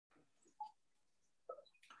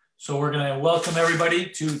So we're going to welcome everybody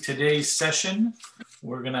to today's session.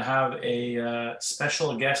 We're going to have a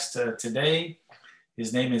special guest today.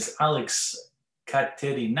 His name is Alex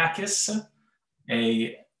Katerinakis,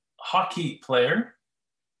 a hockey player.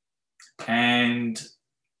 And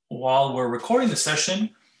while we're recording the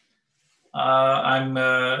session,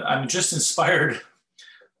 I'm just inspired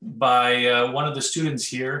by one of the students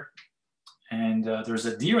here. And there's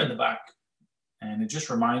a deer in the back. And it just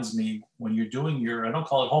reminds me when you're doing your, I don't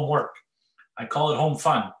call it homework, I call it home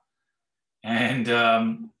fun. And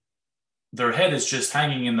their head is just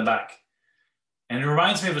hanging in the back. And it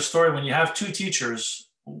reminds me of a story when you have two teachers,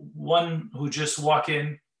 one who just walk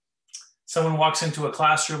in, someone walks into a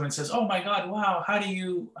classroom and says, oh my God, wow, how do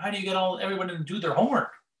you get everyone to do their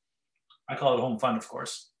homework? I call it home fun, of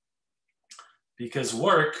course. Because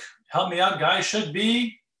work, help me out guys, should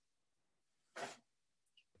be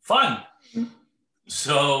fun.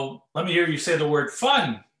 So let me hear you say the word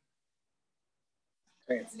fun.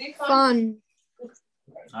 Fun.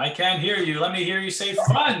 I can't hear you. Let me hear you say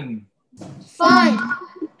fun. Fun.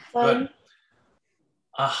 Good.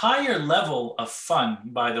 A higher level of fun,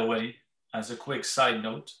 by the way, as a quick side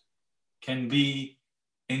note, can be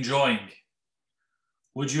enjoying.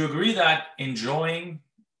 Would you agree that enjoying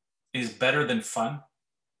is better than fun?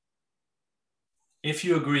 If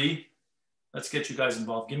you agree, let's get you guys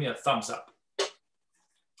involved. Give me a thumbs up.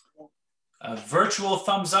 A virtual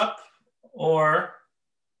thumbs up or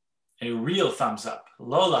a real thumbs up.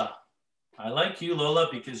 Lola, I like you, Lola,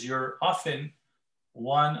 because you're often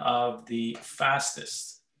one of the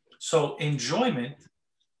fastest. So enjoyment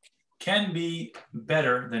can be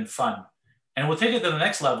better than fun. And we'll take it to the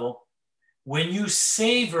next level. When you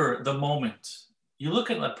savor the moment, you look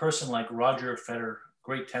at a person like Roger Federer,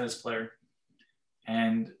 great tennis player,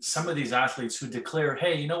 and some of these athletes who declare,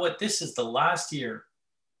 hey, you know what? This is the last year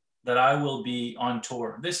that I will be on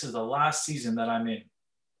tour. This is the last season that I'm in.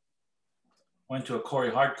 Went to a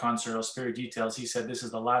Corey Hart concert, I'll spare you details. He said this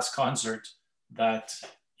is the last concert that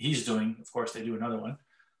he's doing. Of course, they do another one.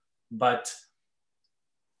 But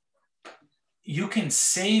you can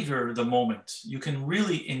savor the moment. You can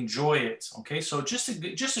really enjoy it, okay? So just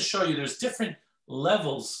to show you, there's different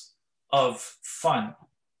levels of fun.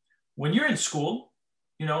 When you're in school,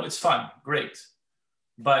 you know, it's fun, great.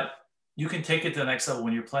 But you can take it to the next level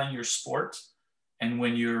when you're playing your sport and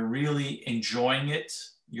when you're really enjoying it,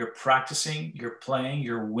 you're practicing, you're playing,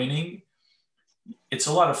 you're winning. It's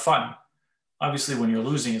a lot of fun. Obviously, when you're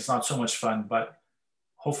losing, it's not so much fun, but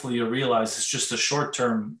hopefully you'll realize it's just a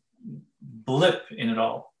short-term blip in it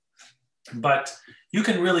all. But you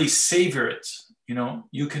can really savor it, you know,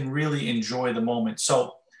 you can really enjoy the moment.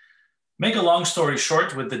 So make a long story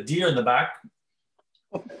short, with the deer in the back,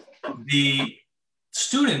 the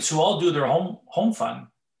students who all do their home fun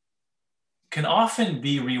can often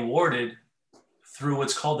be rewarded through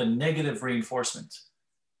what's called a negative reinforcement.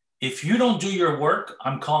 If you don't do your work,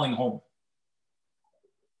 I'm calling home.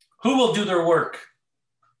 Who will do their work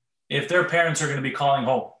if their parents are going to be calling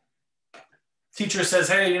home? Teacher says,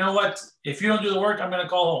 hey, you know what? If you don't do the work, I'm going to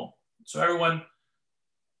call home. So everyone,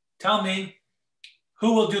 tell me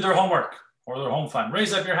who will do their homework or their home fun.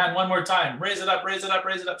 Raise up your hand one more time. Raise it up, raise it up,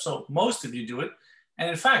 raise it up. So most of you do it. And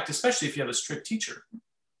in fact, especially if you have a strict teacher,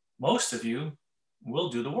 most of you will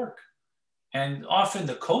do the work. And often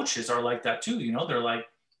the coaches are like that too. You know, they're like,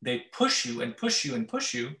 they push you and push you and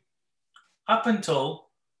push you up until,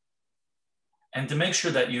 and to make sure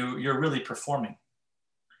that you're really performing.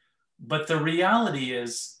 But the reality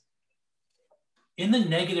is, in the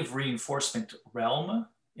negative reinforcement realm,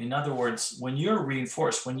 in other words, when you're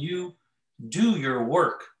reinforced, when you do your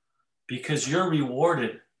work because you're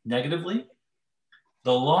rewarded negatively,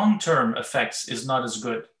 the long-term effects is not as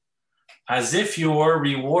good. As if you're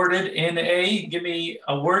rewarded in a, give me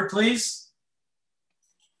a word, please.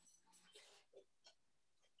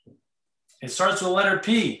 It starts with the letter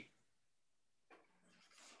P.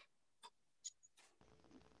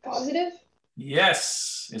 Positive?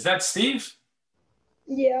 Yes. Is that Steve?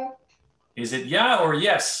 Yeah. Is it yeah or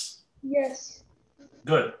yes? Yes.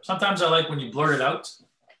 Good. Sometimes I like when you blurt it out.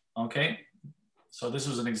 Okay. So this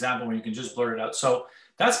was an example where you can just blurt it out. So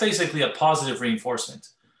that's basically a positive reinforcement.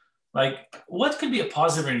 Like, what could be a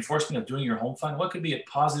positive reinforcement of doing your home fun? What could be a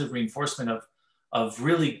positive reinforcement of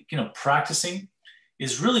really, you know, practicing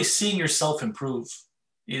is really seeing yourself improve,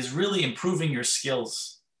 is really improving your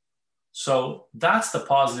skills. So that's the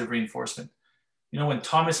positive reinforcement. You know, when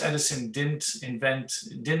Thomas Edison didn't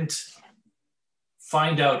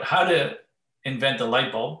find out how to invent the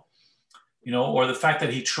light bulb, you know, or the fact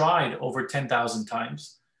that he tried over 10,000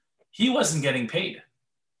 times, he wasn't getting paid.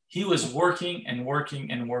 He was working and working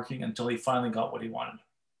and working until he finally got what he wanted.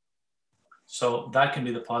 So that can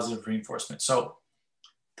be the positive reinforcement. So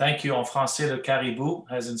thank you. En français, le caribou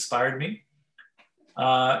has inspired me.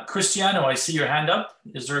 Cristiano, I see your hand up.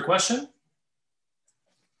 Is there a question?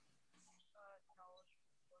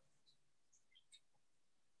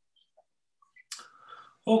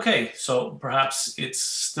 Okay, so perhaps it's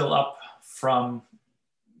still up from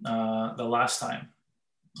the last time.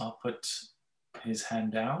 I'll put his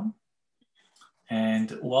hand down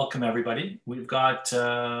and welcome everybody. We've got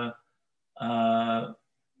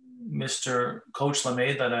Mr. Coach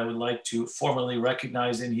Lemay that I would like to formally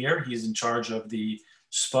recognize in here. He's in charge of the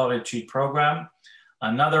Sport Études program.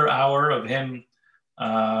 Another hour of him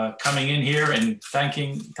coming in here and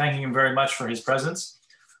thanking him very much for his presence.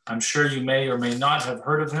 I'm sure you may or may not have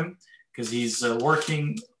heard of him because he's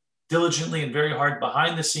working diligently and very hard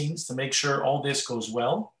behind the scenes to make sure all this goes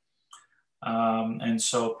well. And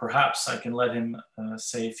so perhaps I can let him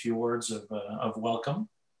say a few words of welcome.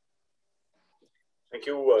 Thank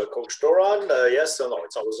you, Coach Doron. Yes, no,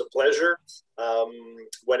 it's always a pleasure.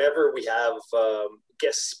 Whenever we have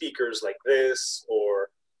guest speakers like this or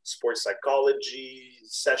sports psychology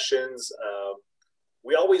sessions,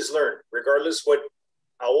 we always learn, regardless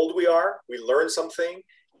how old we are. We learn something,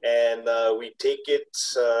 and we take it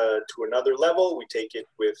to another level. We take it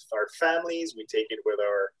with our families. We take it with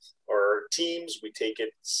our teams. We take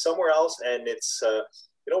it somewhere else, and it's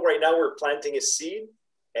right now we're planting a seed.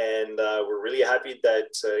 And we're really happy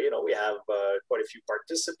that, we have quite a few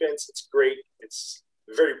participants. It's great. It's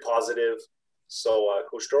very positive. So,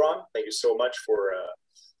 Coach Doron, thank you so much for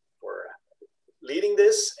leading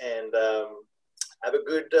this. And have a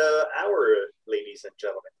good hour, ladies and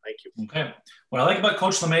gentlemen. Thank you. Okay. What I like about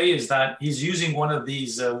Coach Lemay is that he's using one of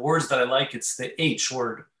these words that I like. It's the H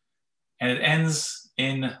word. And it ends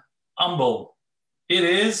in humble. It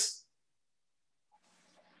is?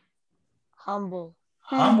 Humble.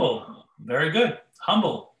 Humble. Very good.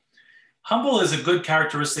 Humble. Humble is a good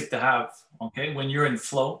characteristic to have, okay, when you're in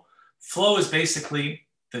flow. Flow is basically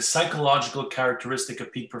the psychological characteristic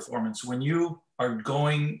of peak performance. When you are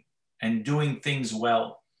going and doing things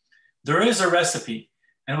well, there is a recipe.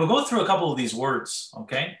 And we'll go through a couple of these words,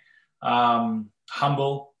 okay?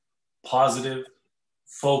 Humble, positive,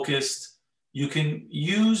 focused. You can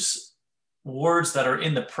use words that are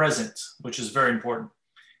in the present, which is very important,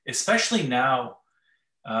 especially now.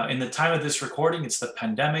 In the time of this recording, it's the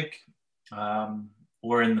pandemic.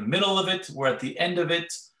 We're in the middle of it. We're at the end of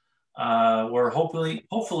it. We're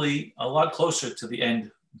hopefully a lot closer to the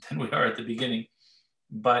end than we are at the beginning.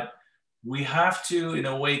 But we have to, in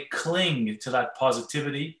a way, cling to that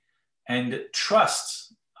positivity and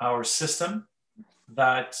trust our system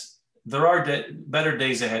that there are better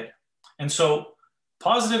days ahead. And so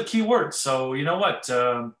positive keywords. So you know what?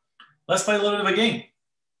 Let's play a little bit of a game,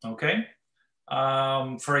 okay?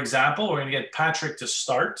 For example, we're going to get Patrick to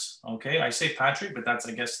start. Okay, I say Patrick, but that's,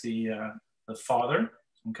 I guess, the father.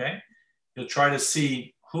 Okay, you'll try to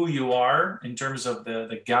see who you are in terms of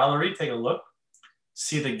the gallery. Take a look,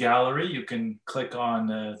 see the gallery. You can click on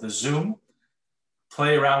the Zoom,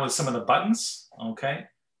 play around with some of the buttons. Okay,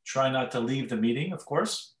 try not to leave the meeting, of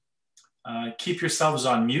course. Keep yourselves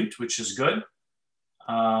on mute, which is good.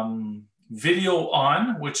 Video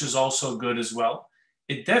on, which is also good as well.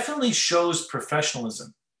 It definitely shows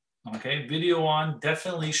professionalism, okay? Video on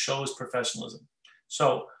definitely shows professionalism.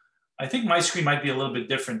 So I think my screen might be a little bit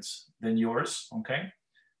different than yours, okay?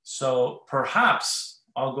 So perhaps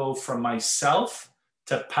I'll go from myself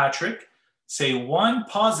to Patrick, say one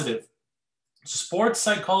positive sports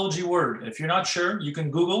psychology word. If you're not sure, you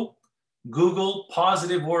can Google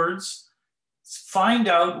positive words, find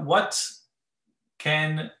out what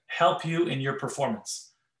can help you in your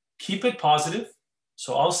performance. Keep it positive.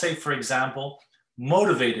 So I'll say, for example,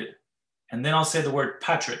 motivated, and then I'll say the word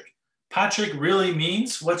Patrick. Patrick really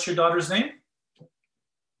means, what's your daughter's name?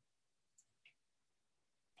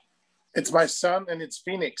 It's my son, and it's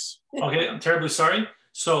Phoenix. Okay, I'm terribly sorry.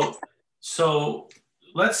 So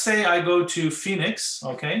let's say I go to Phoenix,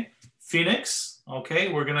 okay? Phoenix,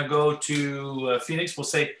 okay? We're gonna go to Phoenix. We'll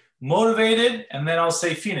say motivated, and then I'll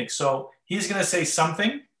say Phoenix. So he's gonna say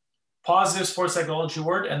something, positive sports psychology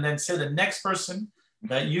word, and then say the next person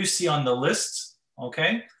that you see on the list,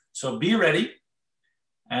 okay? So be ready,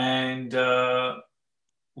 and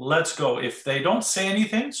let's go. If they don't say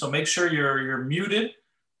anything, so make sure you're muted,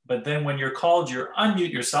 but then when you're called, you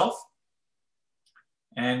unmute yourself.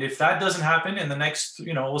 And if that doesn't happen in the next,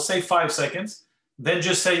 we'll say 5 seconds, then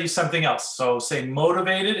just say something else. So say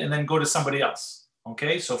motivated, and then go to somebody else,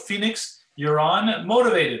 okay? So Phoenix, you're on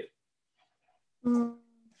motivated.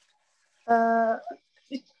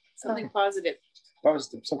 Something positive.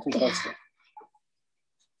 Positive, something positive.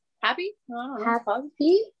 happy? Oh, that's positive.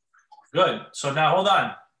 Happy. Good. So now hold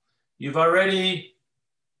on. You've already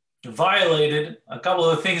violated a couple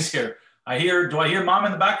of things here. Do I hear mom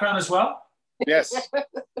in the background as well? Yes.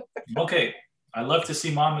 Okay. I'd love to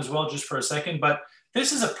see mom as well just for a second, but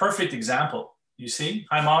this is a perfect example. You see?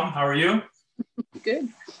 Hi, mom. How are you? Good.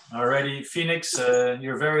 Alrighty. Phoenix,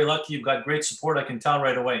 you're very lucky. You've got great support. I can tell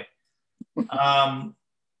right away.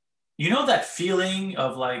 You know that feeling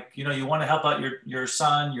of like, you want to help out your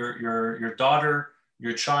son, your daughter,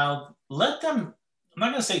 your child. Let them, I'm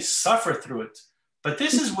not going to say suffer through it, but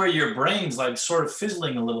this is where your brain's like sort of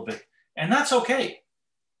fizzling a little bit. And that's okay.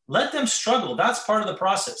 Let them struggle. That's part of the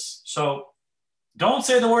process. So don't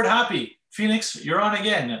say the word happy. Phoenix, you're on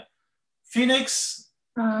again. Phoenix,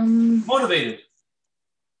 motivated.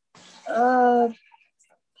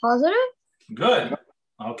 Positive. Good.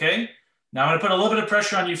 Okay. Now I'm going to put a little bit of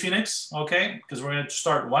pressure on you, Phoenix. Okay. Because we're going to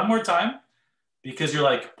start one more time because you're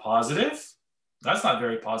like positive. That's not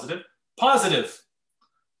very positive. Positive.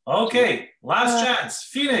 Okay. Last chance.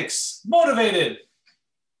 Phoenix, motivated.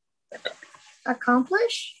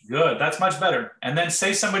 Accomplish. Good. That's much better. And then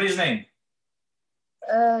say somebody's name.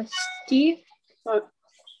 Steve.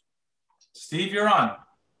 Steve, you're on.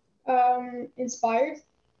 Inspired.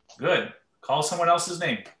 Good. Call someone else's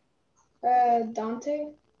name.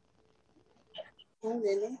 Dante.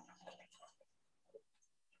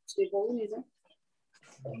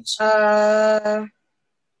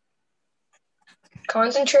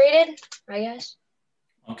 Concentrated, I guess.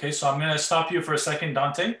 Okay, so I'm going to stop you for a second,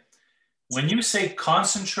 Dante. When you say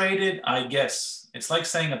concentrated, I guess, it's like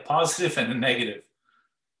saying a positive and a negative.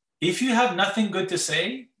 If you have nothing good to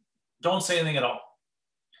say, don't say anything at all.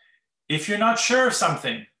 If you're not sure of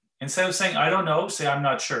something, instead of saying, I don't know, say, I'm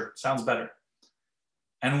not sure. Sounds better.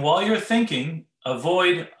 And while you're thinking,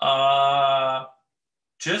 avoid,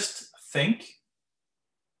 just think,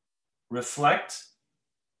 reflect,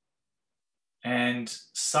 and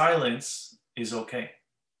silence is okay.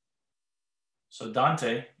 So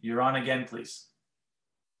Dante, you're on again, please.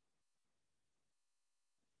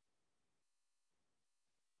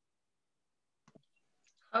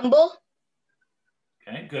 Humble.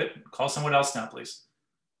 Okay, good. Call someone else now, please.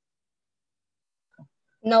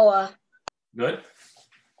 Noah. Good.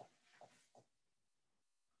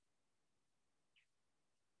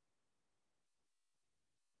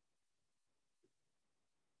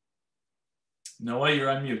 Noah, you're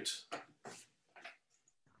on mute.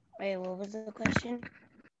 Wait, what was the question?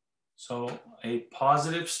 So a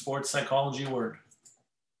positive sports psychology word,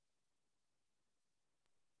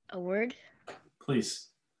 A word? please.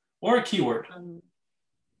 Or a keyword.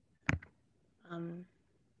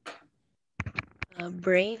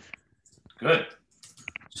 Brave. Good.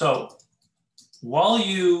 So while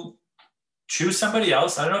you choose somebody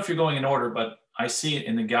else, I don't know if you're going in order, but I see it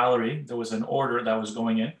in the gallery. There was an order that was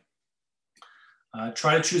going in.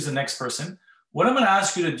 Try to choose the next person. What I'm going to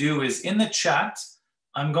ask you to do is in the chat,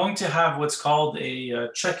 I'm going to have what's called a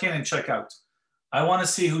check-in and check-out. I want to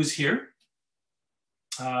see who's here.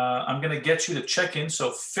 I'm going to get you to check in.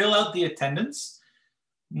 So fill out the attendance.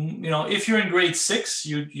 If you're in grade 6,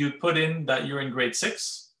 you put in that you're in grade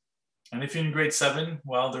 6. And if you're in grade 7,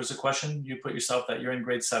 well, there's a question. You put yourself that you're in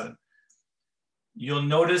grade 7. You'll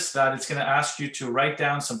notice that it's going to ask you to write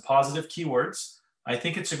down some positive keywords. I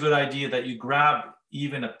think it's a good idea that you grab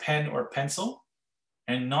even a pen or pencil.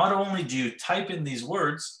 And not only do you type in these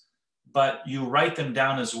words, but you write them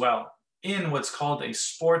down as well in what's called a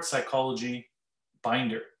sports psychology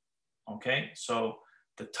binder. Okay, so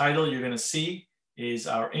the title you're going to see is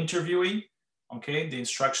our interviewee. Okay, the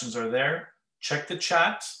instructions are there. Check the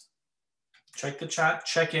chat. Check the chat.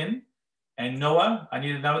 Check in. And Noah, I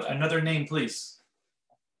need another name, please.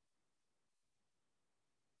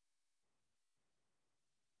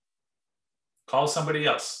 Call somebody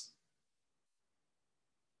else.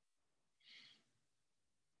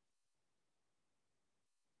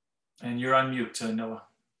 And you're on mute, Noah.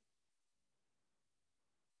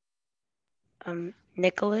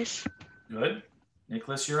 Nicholas. Good.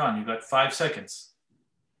 Nicholas, you're on. You've got 5 seconds.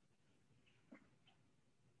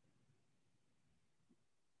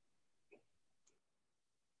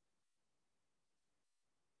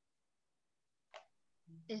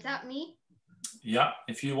 Is that me? Yeah,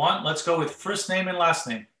 if you want, let's go with first name and last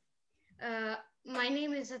name. My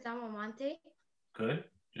name is Adamo Monte. Good.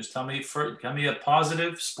 Just tell me a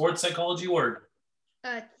positive sports psychology word.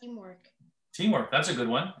 Teamwork. Teamwork, that's a good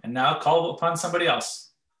one. And now call upon somebody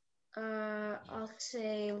else. I'll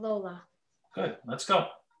say Lola. Good, let's go.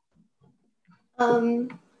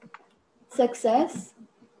 Success.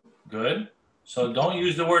 Good. So don't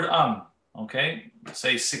use the word okay?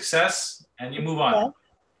 Say success and you move on.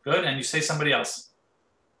 Good. And you say somebody else.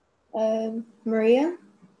 Maria.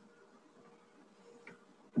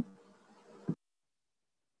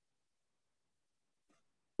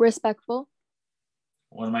 Respectful.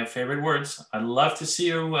 One of my favorite words. I'd love to see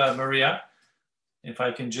you, Maria. If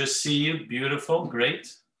I can just see you, beautiful,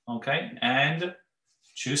 great. Okay, and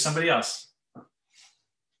choose somebody else.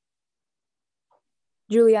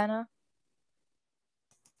 Juliana.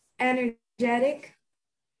 Energetic.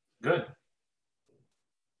 Good.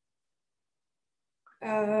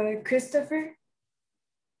 Christopher.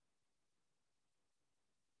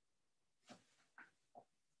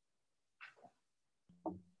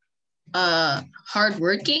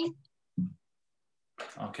 Hardworking.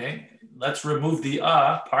 Okay, let's remove the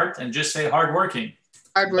part and just say hardworking.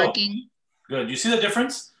 Hardworking. Oh, good. You see the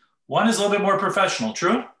difference? One is a little bit more professional,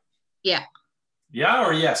 true? Yeah. Yeah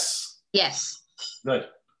or yes? Yes. Good.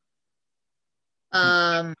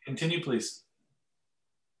 Continue, please.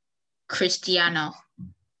 Cristiano.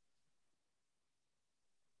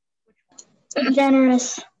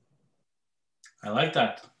 Generous. I like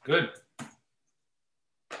that. Good.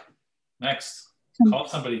 Next. Call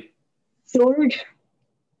somebody. George.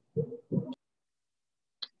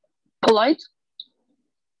 Polite.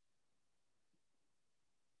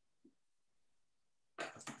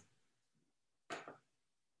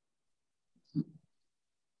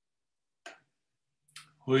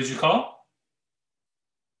 Who did you call?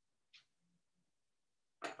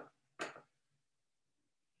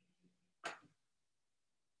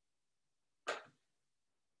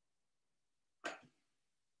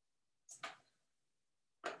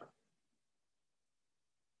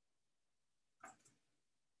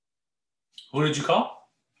 Who did you call?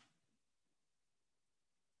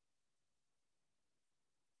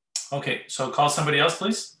 Okay, so call somebody else,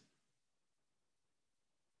 please.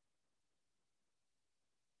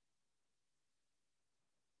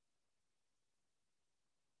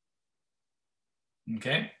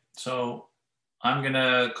 Okay, so I'm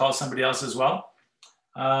gonna call somebody else as well.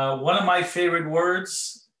 One of my favorite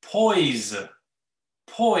words, poise.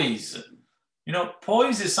 Poise. You know,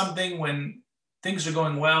 poise is something when things are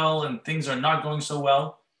going well and things are not going so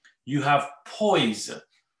well, you have poise.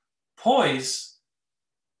 Poise,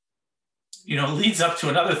 you know, leads up to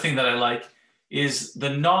another thing that I like is the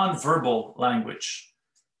non-verbal language.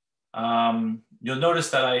 You'll notice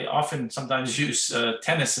that I often sometimes use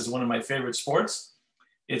tennis as one of my favorite sports.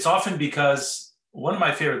 It's often because one of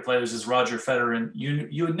my favorite players is Roger Federer, and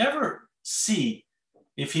you would never see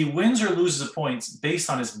if he wins or loses a point based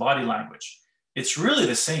on his body language. It's really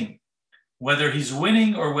the same. Whether he's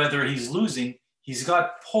winning or whether he's losing, he's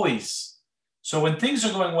got poise. So when things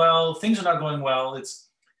are going well, things are not going well, it's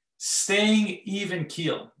staying even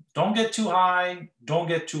keel. Don't get too high, don't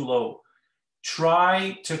get too low.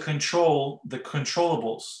 Try to control the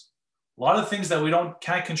controllables. A lot of things that we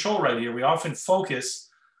can't control right here, we often focus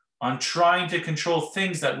on trying to control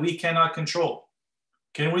things that we cannot control.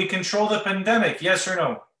 Can we control the pandemic? Yes or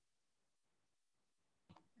no?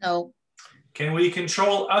 No. Can we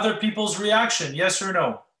control other people's reaction? Yes or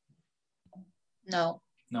no? No.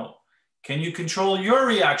 No. Can you control your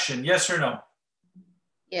reaction? Yes or no?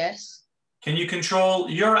 Yes. Can you control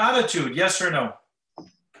your attitude? Yes or no?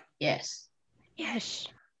 Yes. Yes.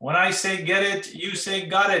 When I say get it, you say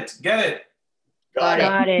got it. Get it. Got it.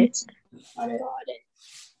 Got it.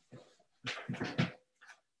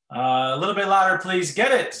 A little bit louder, please.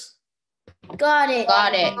 Get it. Got it.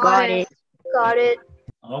 Got it. Got it. Got it.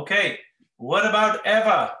 Okay. What about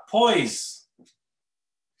Eva? Poise.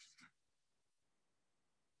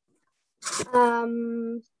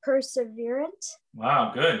 Perseverant.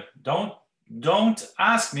 Wow, good. Don't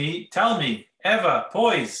ask me. Tell me. Eva,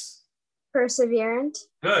 poise. Perseverant.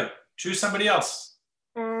 Good. Choose somebody else.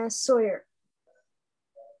 Sawyer.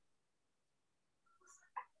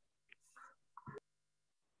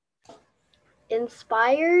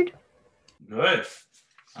 Inspired. Good.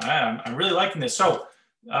 I'm really liking this. So,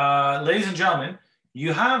 ladies and gentlemen,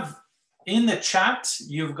 you have in the chat,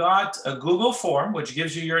 you've got a Google form, which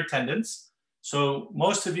gives you your attendance. So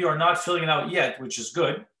most of you are not filling it out yet, which is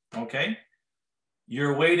good. Okay.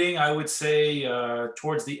 You're waiting, I would say,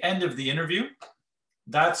 towards the end of the interview.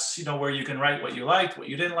 That's, you know, where you can write what you liked, what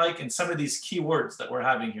you didn't like, and some of these key words that we're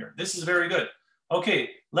having here. This is very good.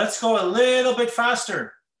 Okay, let's go a little bit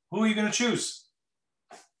faster. Who are you going to choose?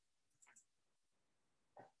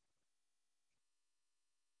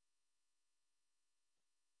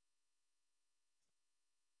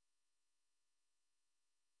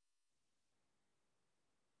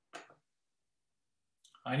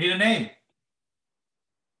 I need a name.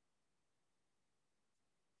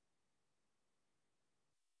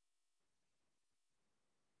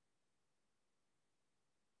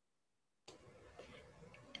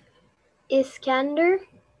 Iskander.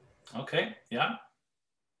 Okay, yeah.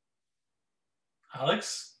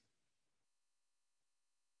 Alex?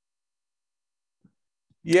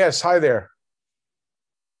 Yes, hi there.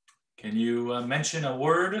 Can you mention a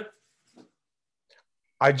word?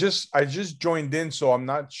 I just joined in, so I'm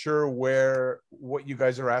not sure what you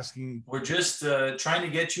guys are asking. We're just trying to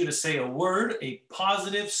get you to say a word, a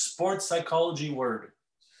positive sports psychology word.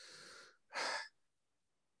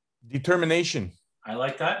 Determination. I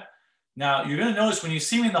like that. Now, you're going to notice when you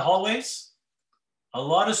see me in the hallways, a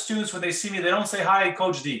lot of students, when they see me, they don't say, hi,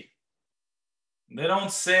 Coach D. They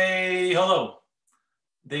don't say hello.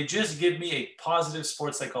 They just give me a positive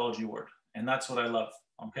sports psychology word. And that's what I love,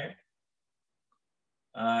 okay?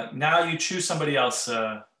 Now you choose somebody else,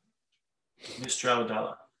 Mr.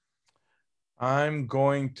 Audala. I'm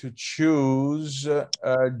going to choose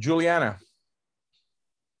Juliana.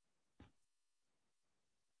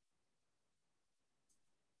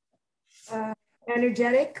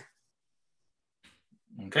 Energetic.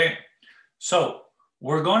 Okay, so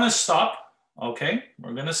we're going to stop, okay?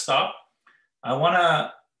 We're going to stop. I want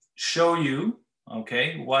to show you,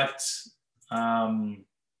 okay, what the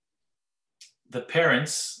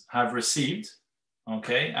parents have received,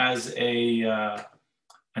 okay, as an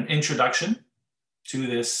introduction to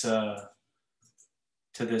this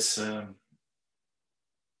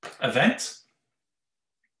event.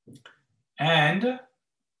 And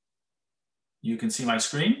you can see my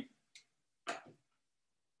screen.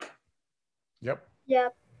 Yep.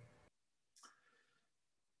 Yep.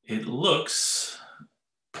 It looks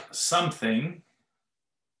something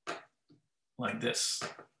like this.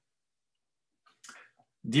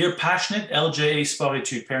 Dear passionate LJA Sport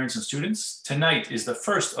Etudes parents and students, tonight is the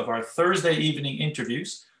first of our Thursday evening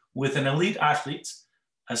interviews with an elite athlete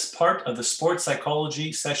as part of the sports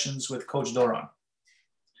psychology sessions with Coach Doron.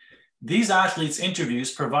 These athletes'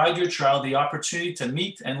 interviews provide your child the opportunity to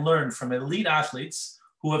meet and learn from elite athletes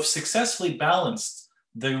who have successfully balanced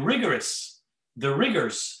the rigors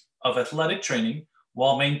of athletic training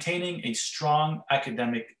while maintaining a strong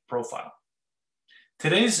academic profile.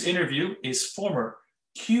 Today's interview is former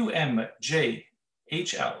QMJHL,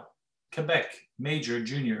 Quebec Major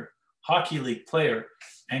Junior Hockey League player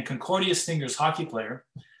and Concordia Stingers hockey player,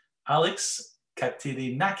 Alex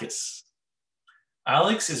Katerinakis.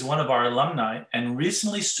 Alex is one of our alumni and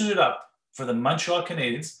recently suited up for the Montreal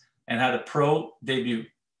Canadiens and had a pro debut.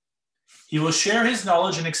 He will share his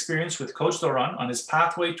knowledge and experience with Coach Doron on his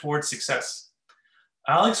pathway towards success.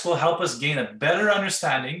 Alex will help us gain a better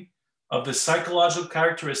understanding of the psychological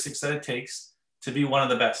characteristics that it takes to be one of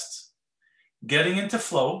the best. Getting into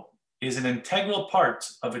flow is an integral part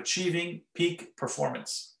of achieving peak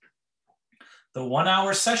performance. The 1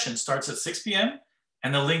 hour session starts at 6 p.m.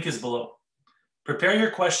 and the link is below. Prepare your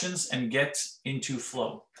questions and get into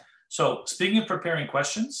flow. So speaking of preparing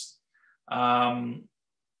questions,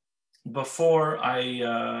 before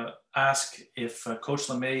I ask if Coach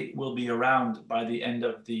LeMay will be around by the end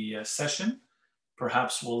of the session,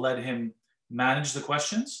 perhaps we'll let him manage the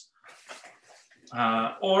questions.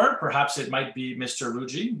 Or perhaps it might be Mr.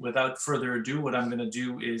 Ruji. Without further ado, what I'm going to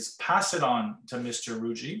do is pass it on to Mr.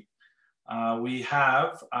 Ruji. We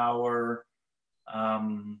have our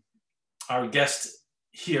guest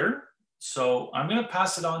here. So I'm going to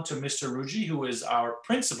pass it on to Mr. Ruji, who is our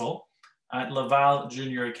principal at Laval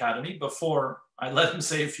Junior Academy. Before I let him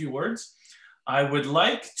say a few words, I would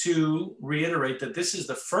like to reiterate that this is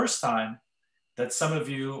the first time that some of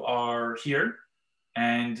you are here,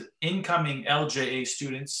 and incoming LJA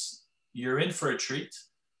students, you're in for a treat.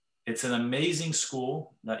 It's an amazing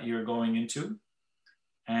school that you're going into.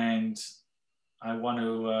 And I want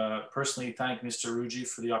to personally thank Mr. Ruji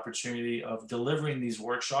for the opportunity of delivering these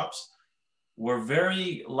workshops. We're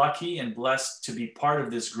very lucky and blessed to be part of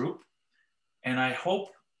this group. And I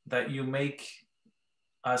hope that you make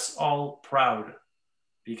us all proud,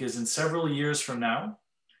 because in several years from now,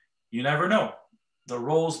 you never know, the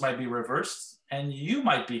roles might be reversed and you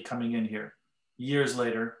might be coming in here years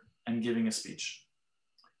later and giving a speech.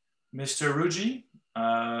 Mr. Ruji,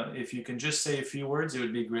 if you can just say a few words, it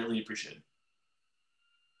would be greatly appreciated.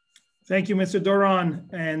 Thank you, Mr. Doron.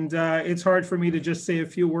 And it's hard for me to just say a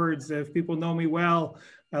few words. If people know me well,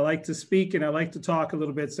 I like to speak and I like to talk a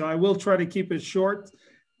little bit. So I will try to keep it short.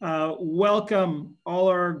 Welcome all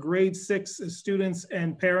our grade 6 students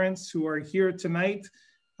and parents who are here tonight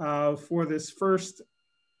for this first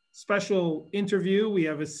special interview. We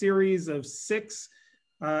have a series of 6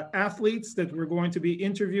 athletes that we're going to be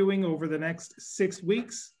interviewing over the next 6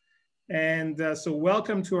 weeks. And so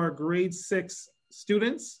welcome to our grade 6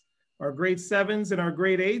 students, our grade 7s and our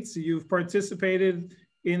grade 8s. You've participated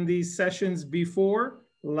in these sessions before.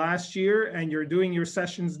 last year, and you're doing your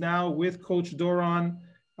sessions now with Coach Doron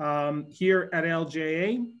here at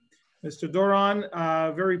LJA. Mr.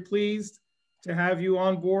 Doron, very pleased to have you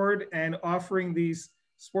on board and offering these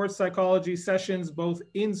sports psychology sessions both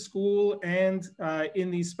in school and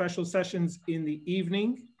in these special sessions in the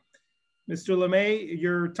evening. Mr. LeMay,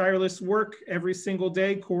 your tireless work every single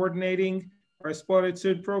day coordinating our Sport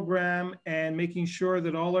Études program and making sure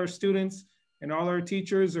that all our students and all our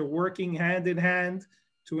teachers are working hand in hand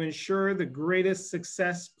to ensure the greatest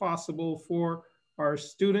success possible for our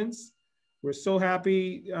students. We're so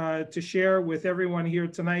happy to share with everyone here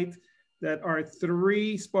tonight that our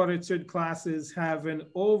 3 Sport Études classes have an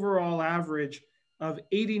overall average of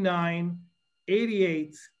 89,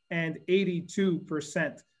 88, and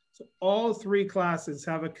 82%. So all 3 classes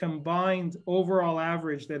have a combined overall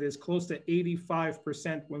average that is close to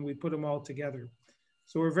 85% when we put them all together.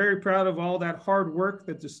 So we're very proud of all that hard work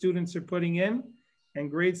that the students are putting in.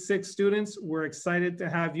 And grade 6 students, we're excited to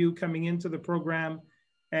have you coming into the program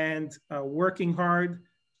and working hard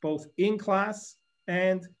both in class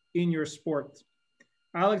and in your sport.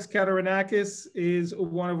 Alex Katerinakis is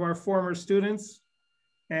one of our former students.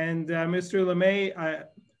 And Mr. LeMay,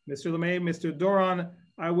 Mr. Doron,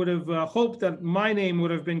 I would have hoped that my name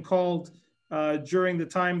would have been called during the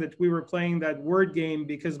time that we were playing that word game,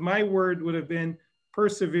 because my word would have been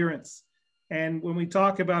perseverance. And when we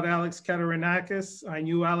talk about Alex Katerinakis, I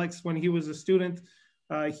knew Alex when he was a student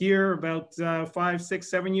here about 5, 6,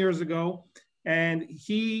 7 years ago, and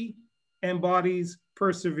he embodies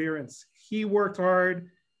perseverance. He worked hard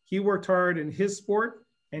in his sport,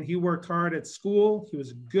 and he worked hard at school. He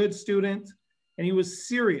was a good student, and he was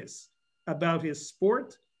serious about his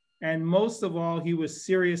sport. And most of all, he was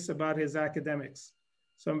serious about his academics.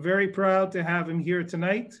 So I'm very proud to have him here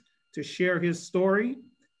tonight to share his story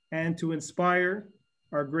and to inspire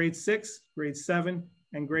our grade 6, grade 7,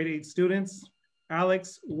 and grade 8 students.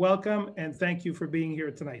 Alex, welcome, and thank you for being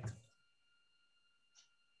here tonight.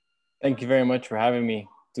 Thank you very much for having me.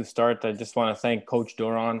 To start, I just want to thank Coach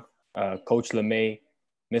Doron, Coach LeMay,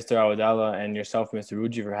 Mr. Awadala, and yourself, Mr.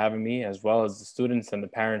 Ruji, for having me, as well as the students and the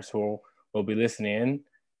parents who will be listening in.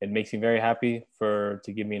 It makes me very happy to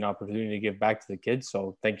give me an opportunity to give back to the kids.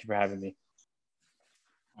 So thank you for having me.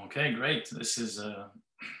 Okay, great. This is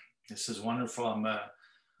wonderful.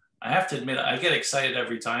 I have to admit, I get excited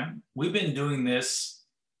every time. We've been doing this.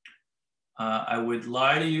 I would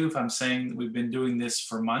lie to you if I'm saying we've been doing this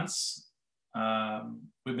for months.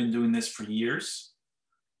 We've been doing this for years.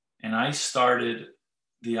 And I started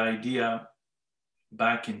the idea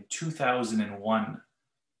back in 2001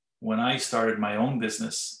 when I started my own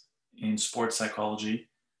business in sports psychology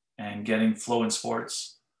and getting flow in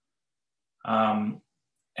sports. And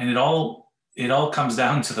it all comes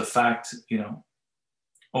down to the fact,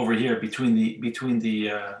 over here between the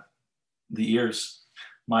ears,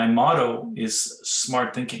 my motto is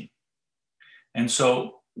smart thinking. And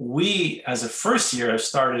so we, as a first year, have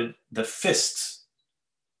started the FIST.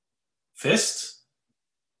 FIST,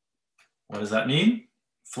 what does that mean?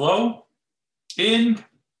 Flow in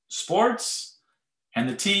sports, and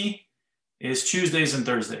the T is Tuesdays and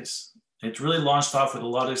Thursdays. It really launched off with a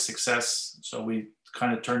lot of success. So we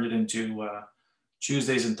kind of turned it into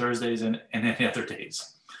Tuesdays and Thursdays and any other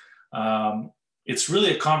days. It's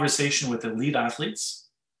really a conversation with elite athletes.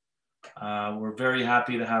 We're very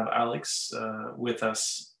happy to have Alex with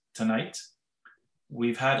us tonight.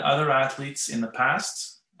 We've had other athletes in the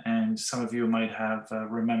past, and some of you might have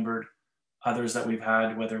remembered others that we've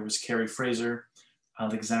had, whether it was Carrie Fraser,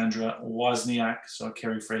 Alexandra Wozniak. So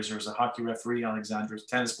Carrie Fraser is a hockey referee, Alexandra's a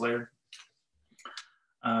tennis player.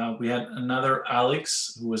 We had another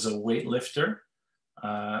Alex who was a weightlifter,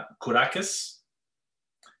 Kourakis,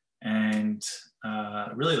 and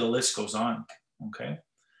really the list goes on, okay?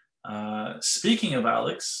 Speaking of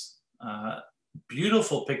Alex,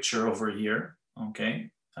 beautiful picture over here, okay?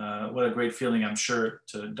 What a great feeling, I'm sure,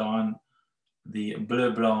 to don the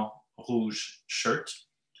bleu, blanc, rouge shirt.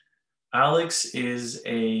 Alex is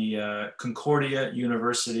a Concordia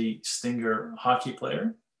University Stinger hockey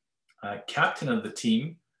player, captain of the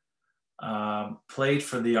team, played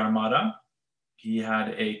for the Armada. He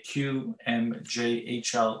had a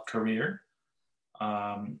QMJHL career,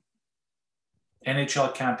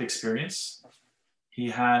 NHL camp experience. He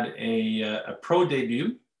had a pro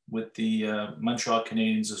debut with the Montreal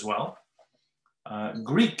Canadiens as well.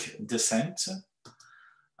 Greek descent,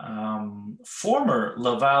 former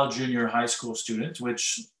Laval Junior High School student,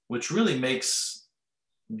 which really makes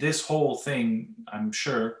this whole thing, I'm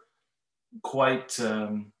sure, quite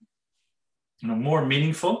more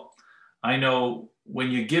meaningful. I know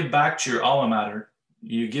when you give back to your alma mater,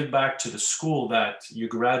 you give back to the school that you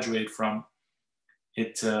graduate from,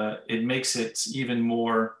 it makes it even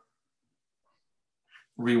more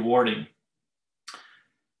rewarding.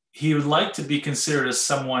 He would like to be considered as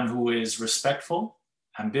someone who is respectful,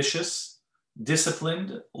 ambitious,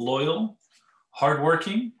 disciplined, loyal,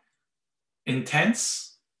 hardworking,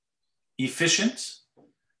 intense, efficient.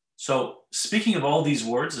 So speaking of all these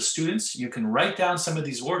words, the students, you can write down some of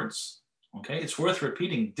these words. Okay, it's worth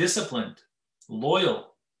repeating. Disciplined,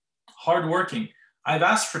 loyal, hardworking. I've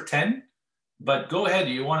asked for 10, but go ahead.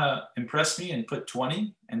 You want to impress me and put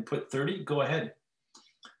 20 and put 30? Go ahead.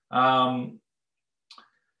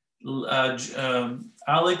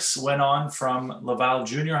 Alex went on from Laval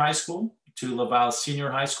Junior High School to Laval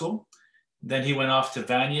Senior High School. Then he went off to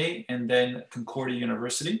Vanier and then Concordia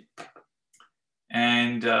University.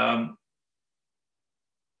 And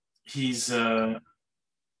he's, we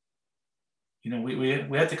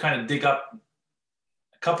had to kind of dig up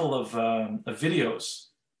a couple of videos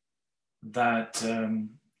that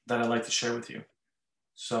I'd like to share with you.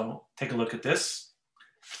 So take a look at this.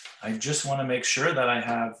 I just want to make sure that I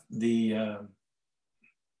have the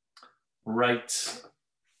right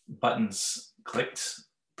buttons clicked.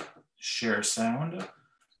 Share sound.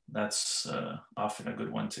 That's often a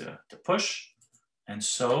good one to push. And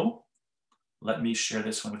so let me share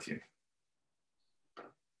this one with you.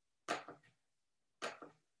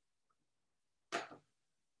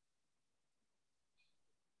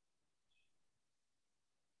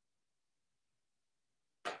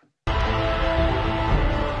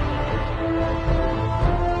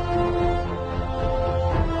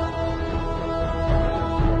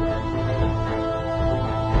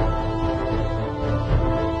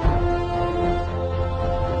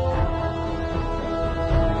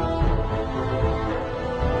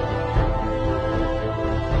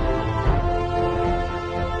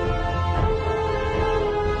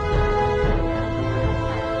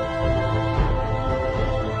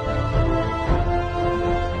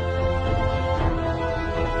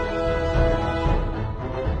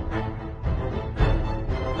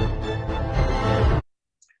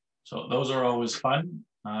 So those are always fun.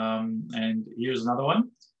 And here's another one.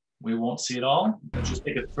 We won't see it all, but just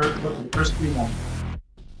take a first look at the first 3 moments.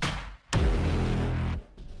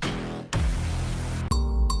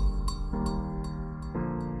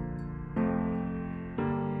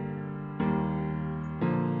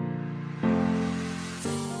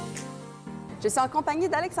 Je suis en compagnie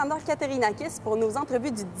d'Alexander Katerinakis pour nos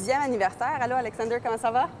entrevues du 10e anniversaire. Allô, Alexander, comment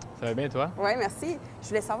ça va? Ça va bien, toi? Oui, merci. Je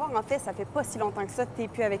voulais savoir, en fait, ça fait pas si longtemps que ça que tu n'es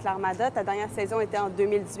plus avec l'Armada. Ta dernière saison était en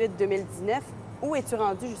 2018-2019. Où es-tu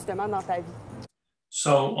rendu, justement, dans ta vie?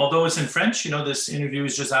 So, although it's in French, this interview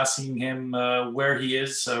is just asking him where he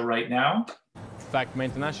is right now. Fait que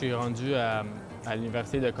maintenant, je suis rendu à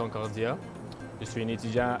l'Université de Concordia. Je suis un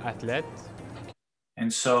étudiant athlète.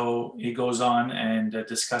 And so he goes on and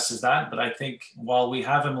discusses that. But I think while we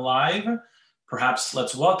have him live, perhaps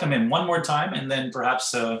let's welcome him one more time and then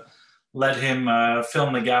perhaps let him fill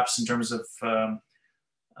in the gaps in terms of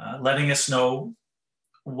letting us know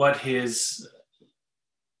what his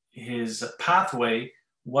pathway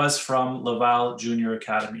was from Laval Junior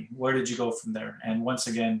Academy. Where did you go from there? And once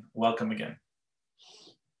again, welcome again.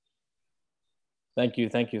 Thank you.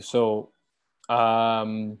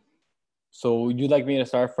 So you'd like me to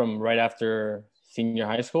start from right after senior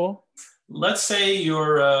high school? Let's say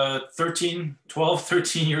you're 12,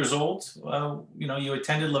 13 years old. You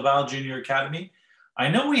attended Laval Junior Academy. I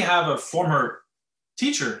know we have a former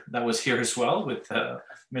teacher that was here as well with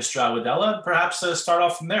Mr. Awadella. Perhaps start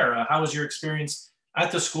off from there. How was your experience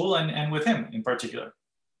at the school and with him in particular?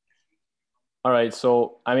 All right.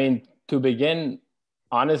 So, to begin,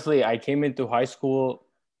 honestly, I came into high school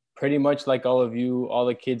pretty much like all of you, all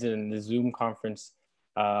the kids in the Zoom conference.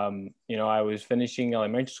 I was finishing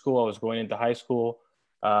elementary school. I was going into high school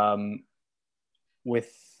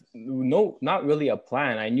with not really a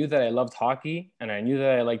plan. I knew that I loved hockey and I knew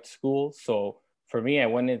that I liked school. So for me, I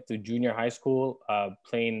went into junior high school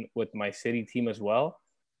playing with my city team as well.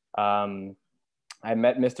 I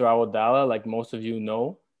met Mr. Awadala, like most of you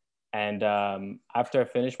know. And after I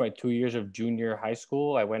finished my 2 years of junior high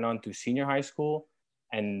school, I went on to senior high school.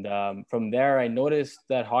 And from there, I noticed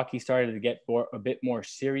that hockey started to get a bit more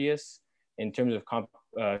serious in terms of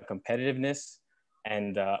competitiveness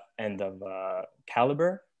and of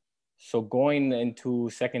caliber. So going into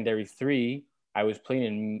secondary 3, I was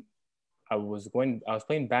playing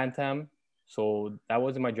Bantam. So that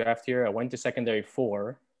wasn't my draft year. I went to secondary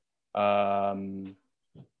 4.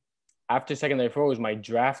 After secondary 4 was my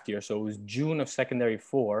draft year. So it was June of secondary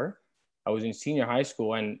 4. I was in senior high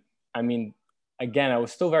school. And again, I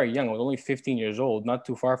was still very young. I was only 15 years old, not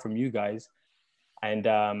too far from you guys. And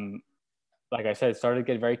like I said, it started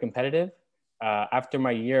to get very competitive. After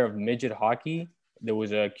my year of midget hockey, there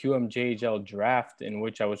was a QMJHL draft in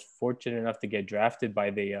which I was fortunate enough to get drafted by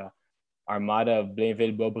the Armada of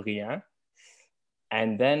Blainville-Beaubriand.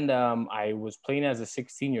 And then I was playing as a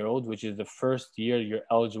 16-year-old, which is the first year you're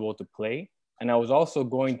eligible to play. And I was also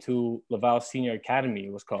going to Laval Senior Academy,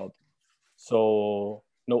 it was called. So,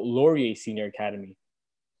 no, Laurier Senior Academy.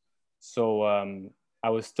 So I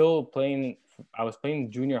was playing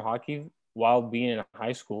junior hockey while being in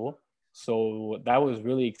high school. So that was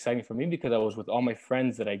really exciting for me because I was with all my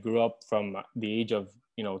friends that I grew up from the age of,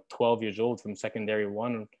 12 years old, from secondary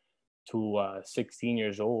 1 to 16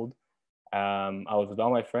 years old. I was with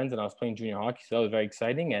all my friends and I was playing junior hockey. So that was very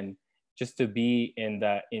exciting. And just to be in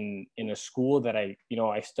a school that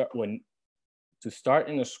to start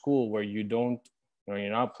in a school where you're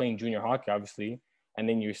not playing junior hockey, obviously, and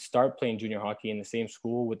then you start playing junior hockey in the same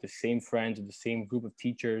school with the same friends, with the same group of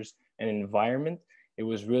teachers and environment, it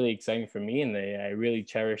was really exciting for me. And I really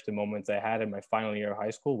cherished the moments I had in my final year of high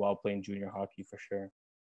school while playing junior hockey, for sure.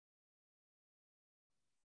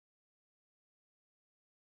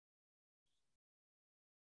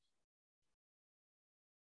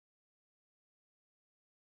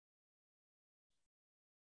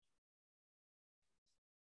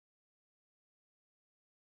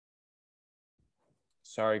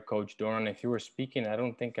 Sorry, Coach Doran, if you were speaking, I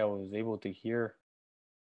don't think I was able to hear.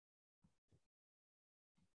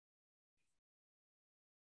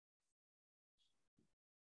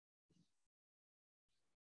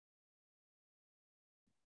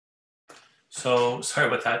 So sorry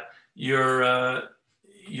about that. You're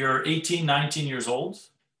 18, 19 years old.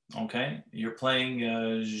 Okay. You're playing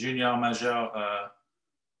junior major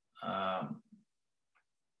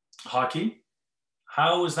hockey.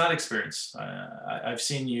 How was that experience? I've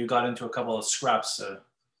seen you got into a couple of scraps.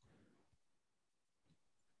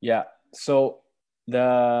 Yeah. So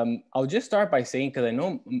I'll just start by saying, because I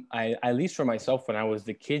know at least for myself, when I was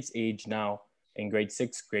the kid's age now in grade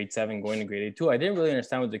 6, grade 7, going to grade 2, I didn't really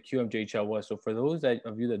understand what the QMJHL was. So for those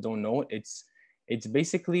of you that don't know, it's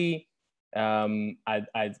basically from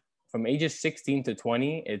ages 16 to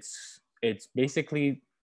 20, it's basically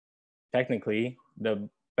technically the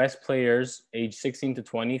best players age 16 to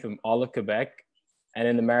 20 from all of Quebec and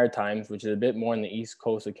in the Maritimes, which is a bit more on the east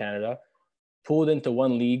coast of Canada, pulled into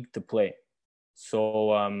one league to play.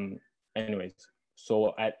 So anyways,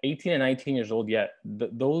 so at 18 and 19 years old,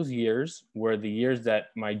 those years were the years that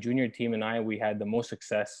my junior team and we had the most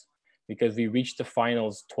success because we reached the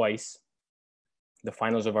finals twice, the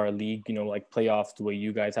finals of our league, like playoffs, the way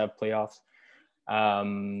you guys have playoffs.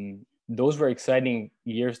 Those were exciting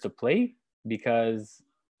years to play because,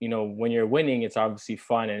 when you're winning, it's obviously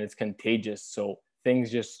fun and it's contagious. So things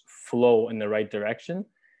just flow in the right direction.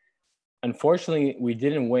 Unfortunately, we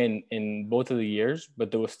didn't win in both of the years, but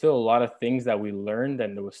there was still a lot of things that we learned,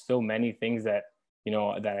 and there was still many things that,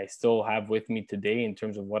 that I still have with me today in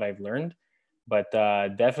terms of what I've learned. But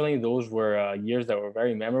definitely those were years that were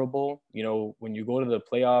very memorable. When you go to the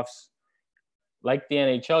playoffs, like the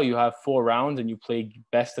NHL, you have 4 rounds and you play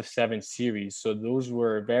best of 7 series. So those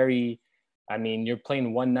were you're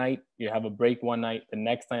playing one night, you have a break one night, the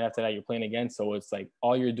next night after that, you're playing again. So it's like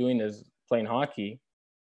all you're doing is playing hockey.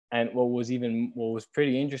 And what was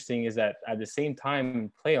pretty interesting is that at the same time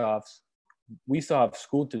in playoffs, we still have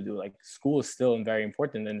school to do. Like school is still very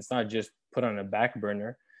important and it's not just put on a back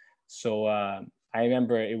burner. So I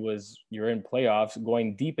remember you're in playoffs,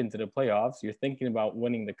 going deep into the playoffs, you're thinking about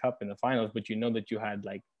winning the cup in the finals, but you know that you had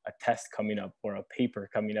like a test coming up or a paper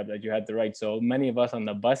coming up that you had to write. So many of us on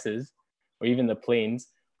the buses or even the planes,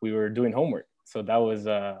 we were doing homework. So that was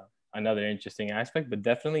another interesting aspect, but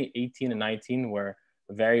definitely 18 and 19 were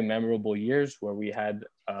very memorable years where we had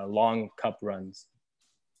long cup runs.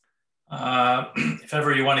 If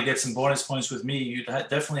ever you want to get some bonus points with me, you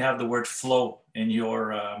definitely have the word flow in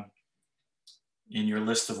your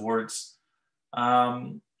list of words. How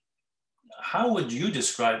would you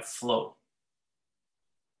describe flow?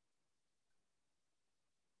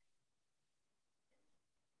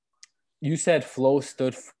 You said flow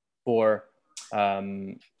stood for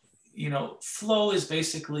flow is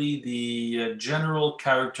basically the general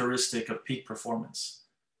characteristic of peak performance.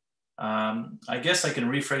 I guess I can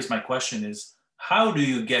rephrase my question is, how do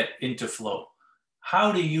you get into flow?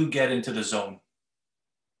 How do you get into the zone?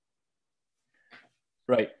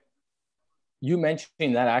 Right. You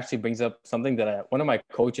mentioning that actually brings up something that one of my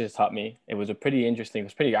coaches taught me. It was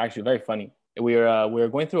actually very funny. We were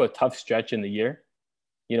going through a tough stretch in the year.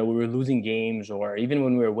 We were losing games, or even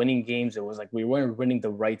when we were winning games, it was like we weren't winning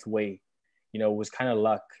the right way. was kind of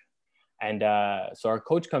luck. And so our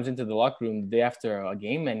coach comes into the locker room the day after a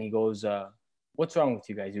game, and he goes, "What's wrong with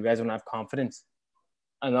you guys? You guys don't have confidence."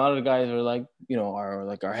 And a lot of the guys are like,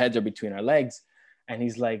 our heads are between our legs. And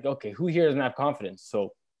he's like, "Okay, who here doesn't have confidence?"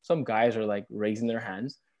 So some guys are like raising their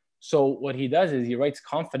hands. So what he does is he writes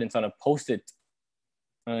confidence on a Post-it,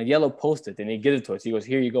 on a yellow Post-it, and he gives it to us. He goes,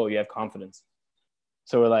 "Here you go, you have confidence."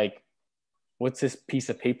 So we're like, "What's this piece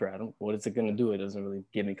of paper? What is it going to do? It doesn't really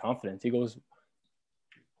give me confidence." He goes,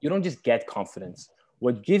 "You don't just get confidence.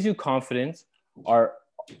 What gives you confidence are,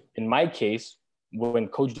 in my case, when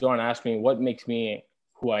Coach Doran asked me what makes me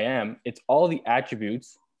who I am, it's all the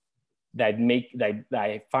attributes that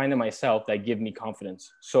I find in myself that give me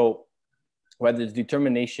confidence." So whether it's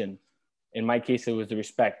determination, in my case, it was the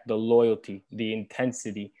respect, the loyalty, the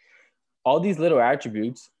intensity, all these little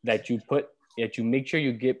attributes that you make sure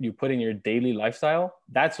you put in your daily lifestyle,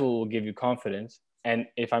 that's what will give you confidence. And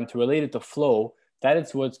if I'm to relate it to flow, that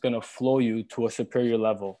is what's going to flow you to a superior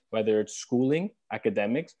level, whether it's schooling,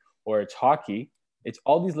 academics, or it's hockey. It's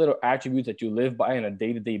all these little attributes that you live by on a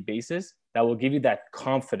day-to-day basis that will give you that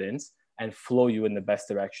confidence and flow you in the best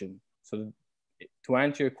direction. So to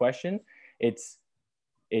answer your question, it's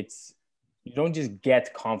you don't just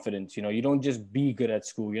get confidence. You don't just be good at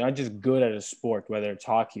school. You're not just good at a sport, whether it's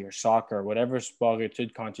hockey or soccer or whatever sport or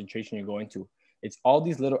concentration you're going to. It's all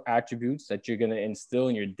these little attributes that you're going to instill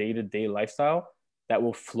in your day-to-day lifestyle that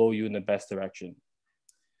will flow you in the best direction.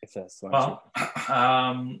 If that's well,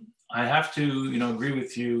 I have to, agree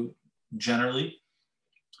with you generally.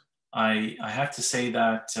 I have to say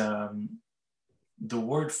that the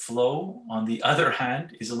word flow, on the other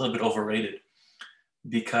hand, is a little bit overrated,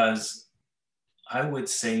 because I would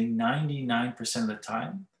say 99% of the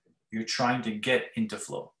time you're trying to get into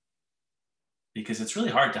flow, because it's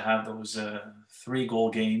really hard to have those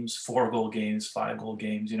 3-goal games, 4-goal games, 5-goal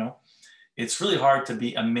games. It's really hard to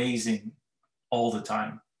be amazing all the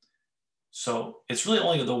time. So it's really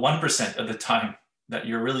only the 1% of the time that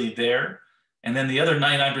you're really there. And then the other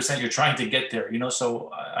 99% you're trying to get there, So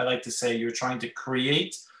I like to say you're trying to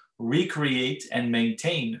create, recreate, and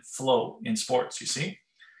maintain flow in sports, you see?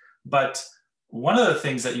 But one of the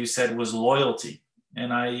things that you said was loyalty.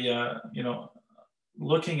 And I,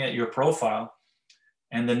 looking at your profile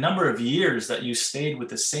and the number of years that you stayed with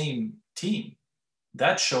the same team,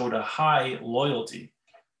 that showed a high loyalty.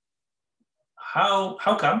 How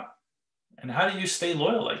come? And how do you stay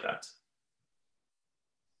loyal like that?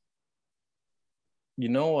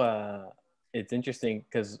 It's interesting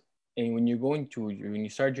because when you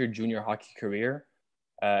start your junior hockey career,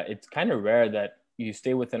 it's kind of rare that you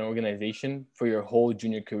stay with an organization for your whole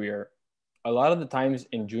junior career. A lot of the times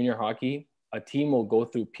in junior hockey, a team will go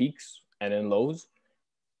through peaks and then lows.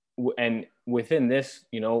 And within this,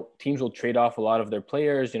 teams will trade off a lot of their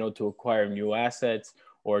players, to acquire new assets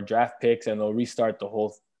or draft picks, and they'll restart the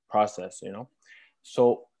whole process,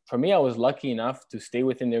 So for me, I was lucky enough to stay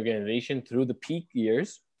within the organization through the peak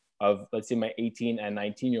years of, let's say, my 18 and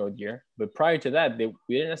 19-year-old year. But prior to that, we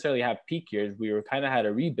didn't necessarily have peak years. We were kind of had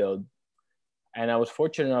a rebuild. And I was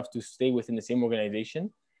fortunate enough to stay within the same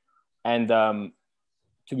organization. And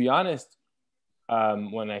to be honest,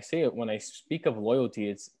 when I speak of loyalty,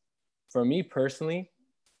 it's, for me personally,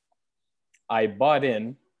 I bought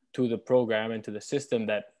in to the program and to the system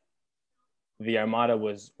that the Armada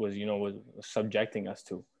was subjecting us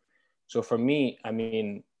to. So for me,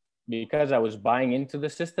 because I was buying into the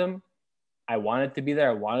system, I wanted to be there.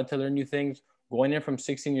 I wanted to learn new things. Going in from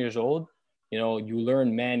 16 years old, you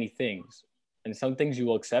learn many things, and some things you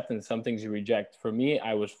will accept and some things you reject. For me,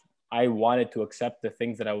 I wanted to accept the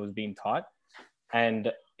things that I was being taught.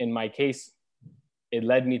 And in my case, it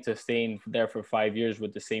led me to staying there for 5 years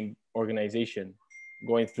with the same organization,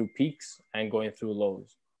 going through peaks and going through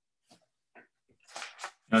lows.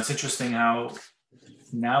 It's interesting how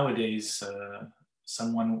nowadays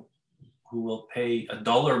someone who will pay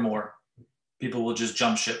 $1 more, people will just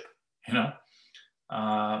jump ship,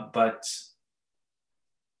 but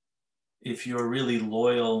if you're really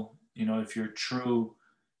loyal, if you're true,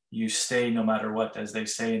 you stay no matter what, as they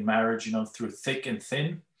say in marriage, through thick and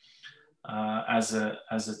thin. As a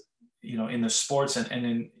in the sports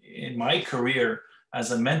and in my career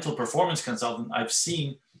as a mental performance consultant, I've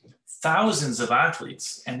seen thousands of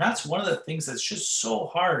athletes, and that's one of the things that's just so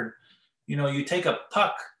hard. You take a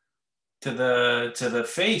puck to the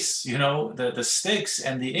face, the sticks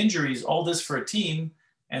and the injuries, all this for a team,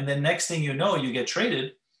 and then next thing you know, you get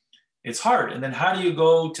traded. It's hard. And then how do you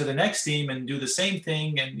go to the next team and do the same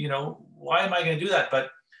thing? And why am I going to do that? But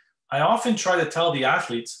I often try to tell the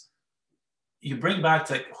athletes, you bring back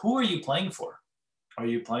to, who are you playing for? Are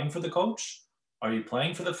you playing for the coach? Are you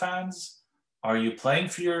playing for the fans? Are you playing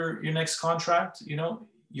for your next contract? You know,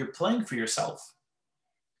 you're playing for yourself.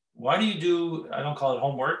 Why do you do, I don't call it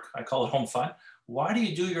homework, I call it home fun. Why do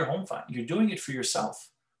you do your home fun? You're doing it for yourself.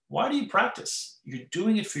 Why do you practice? You're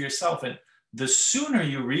doing it for yourself. And the sooner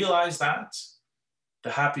you realize that,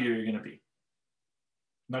 the happier you're going to be.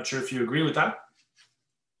 Not sure if you agree with that.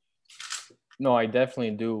 No, I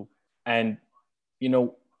definitely do. And, you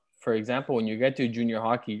know, for example, when you get to junior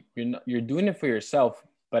hockey, you're doing it for yourself,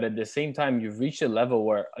 but at the same time, you've reached a level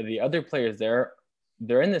where the other players there,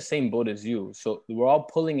 they're in the same boat as you. So we're all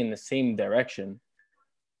pulling in the same direction,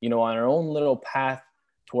 you know, on our own little path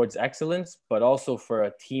towards excellence, but also for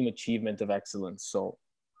a team achievement of excellence. So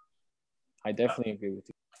I definitely agree with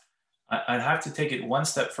you. I'd have to take it one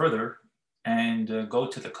step further and go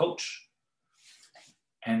to the coach.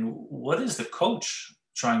 And what is the coach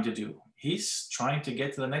trying to do? He's trying to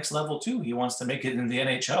get to the next level too. He wants to make it in the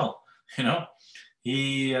NHL, you know.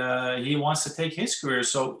 He wants to take his career.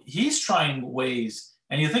 So he's trying ways.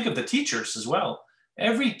 And you think of the teachers as well.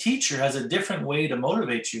 Every teacher has a different way to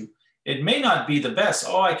motivate you. It may not be the best.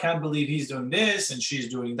 Oh, I can't believe he's doing this and she's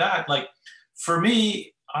doing that. Like for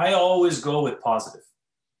me, I always go with positive.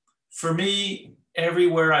 For me,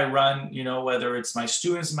 everywhere I run, you know, whether it's my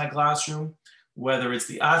students in my classroom, whether it's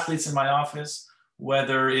the athletes in my office,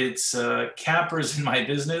 whether it's campers in my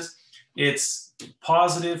business, it's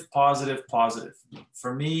positive, positive, positive.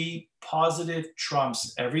 For me, positive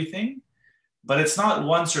trumps everything, but it's not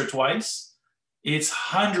once or twice. It's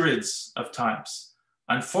hundreds of times.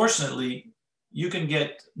 Unfortunately, you can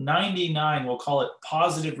get 99, we'll call it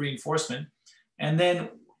positive reinforcement, and then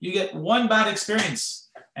you get one bad experience,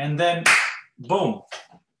 and then boom.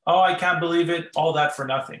 Oh, I can't believe it. All that for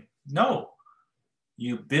nothing. No,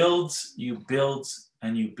 you build,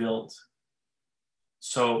 and you build.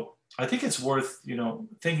 So I think it's worth, you know,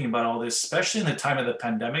 thinking about all this, especially in the time of the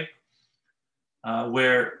pandemic,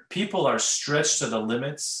 where people are stretched to the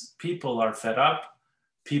limits. People are fed up.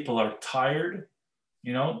 People are tired.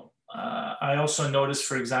 You know, I also noticed,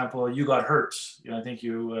 for example, you got hurt. You know, I think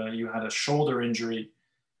you had a shoulder injury,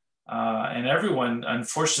 and everyone,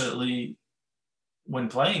 unfortunately, when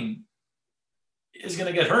playing, is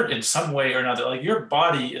going to get hurt in some way or another. Like your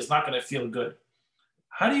body is not going to feel good.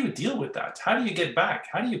 How do you deal with that? How do you get back?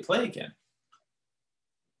 How do you play again?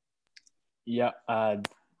 Yeah,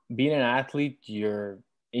 being an athlete, your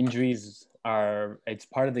injuries it's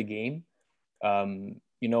part of the game.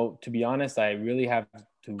 You know, to be honest, I really have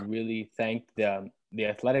to really thank the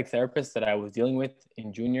athletic therapist that I was dealing with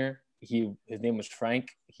in junior. His name was Frank.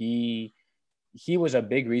 He was a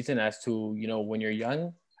big reason as to, you know, when you're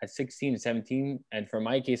young at 16, 17, and for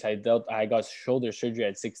my case, I got shoulder surgery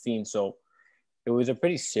at 16. So it was a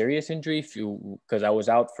pretty serious injury because I was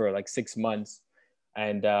out for like 6 months.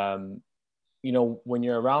 And, you know, when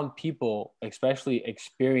you're around people, especially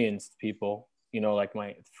experienced people, you know, like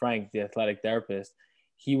my Frank, the athletic therapist,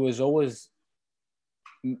 he was always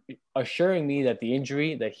assuring me that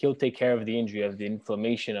that he'll take care of the injury, of the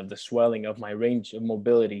inflammation, of the swelling, of my range of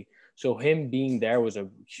mobility. So him being there was a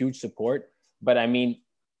huge support. But I mean,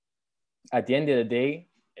 at the end of the day,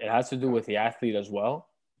 it has to do with the athlete as well.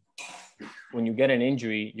 When you get an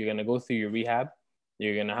injury, you're going to go through your rehab.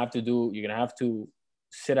 You're going to have to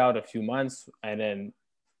sit out a few months, and then,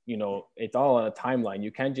 you know, it's all on a timeline.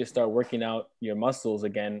 You can't just start working out your muscles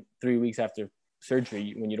again 3 weeks after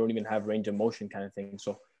surgery when you don't even have range of motion kind of thing.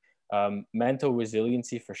 So mental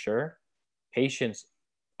resiliency for sure, patience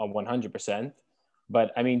on 100%.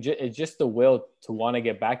 But I mean, it's just the will to want to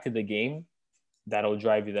get back to the game that'll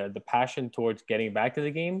drive you there. The passion towards getting back to the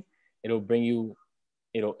game, it'll bring you,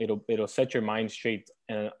 it'll set your mind straight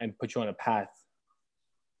and put you on a path.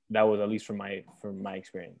 That was at least from my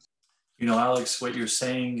experience. You know, Alex, what you're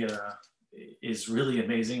saying is really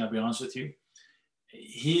amazing. I'll be honest with you.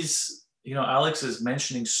 You know, Alex is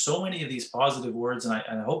mentioning so many of these positive words, and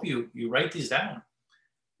I hope you write these down.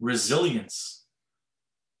 Resilience,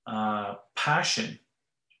 passion.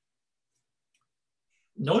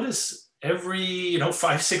 Notice every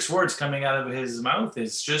 5-6 words coming out of his mouth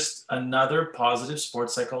is just another positive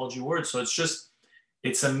sports psychology word. So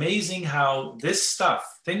it's amazing how this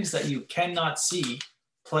stuff, things that you cannot see,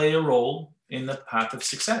 play a role in the path of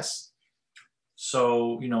success.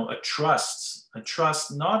 So, you know, a trust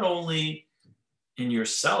not only in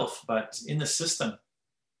yourself, but in the system.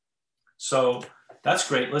 So that's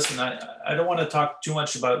great. Listen, I don't want to talk too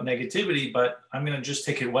much about negativity, but I'm going to just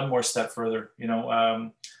take it one more step further. You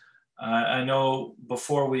know, I know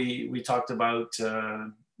before we talked about a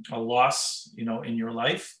loss, you know, in your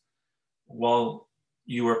life. While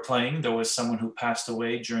you were playing, there was someone who passed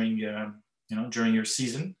away during your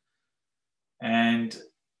season. And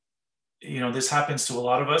this happens to a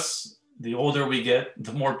lot of us. The older we get,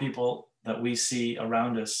 the more people that we see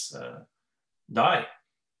around us die.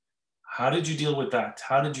 How did you deal with that?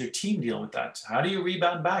 How did your team deal with that? How do you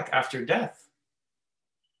rebound back after death?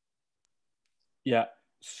 Yeah.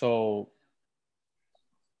 So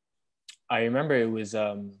I remember it was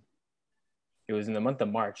in the month of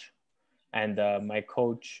March, and my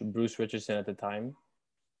coach, Bruce Richardson at the time,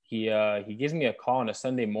 he gives me a call on a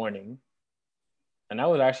Sunday morning, and I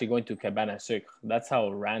was actually going to Cabana Sucre. That's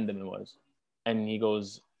how random it was. And he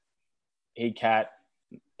goes, "Hey, Kat,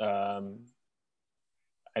 I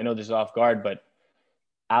know this is off guard, but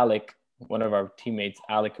Alec, one of our teammates,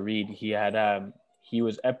 Alec Reed, he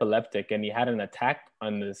was epileptic, and he had an attack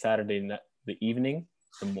on the Saturday the evening,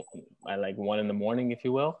 at like 1 a.m, if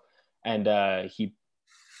you will, and the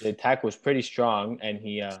attack was pretty strong, and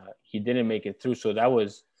he didn't make it through. So that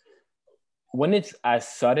was when it's a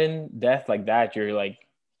sudden death like that. You're like,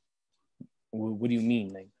 what do you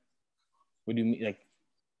mean? Like, what do you mean? Like,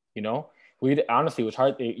 honestly, it was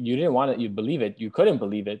hard. You didn't want it. You believe it. You couldn't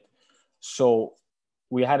believe it. So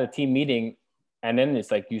we had a team meeting, and then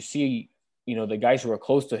it's like, you see, the guys who were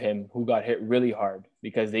close to him who got hit really hard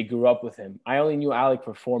because they grew up with him. I only knew Alec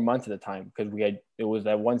for 4 months at the time because it was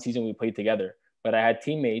that one season we played together. But I had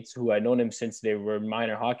teammates who had known him since they were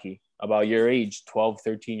minor hockey, about your age, 12,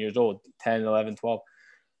 13 years old, 10, 11, 12.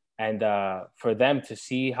 And for them to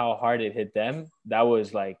see how hard it hit them, that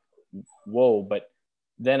was like, whoa. But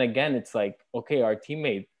then again, it's like, okay, our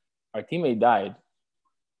teammate died.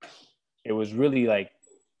 It was really like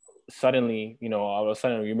suddenly, all of a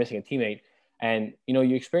sudden you're missing a teammate. And,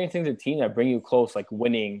 you experience things as a team that bring you close, like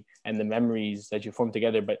winning and the memories that you form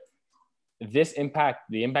together. But the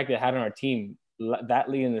impact it had on our team, that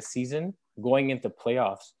late in the season, going into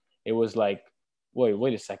playoffs, it was like,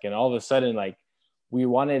 wait a second. All of a sudden, like, we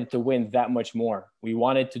wanted to win that much more. We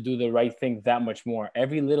wanted to do the right thing that much more.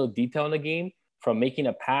 Every little detail in the game, from making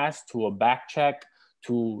a pass to a back check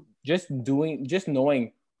to just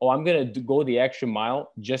knowing, oh, I'm going to go the extra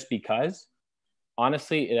mile just because.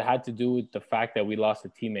 Honestly, it had to do with the fact that we lost a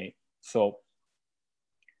teammate. So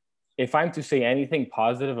if I'm to say anything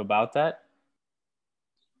positive about that,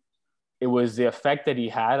 it was the effect that he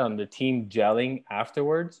had on the team gelling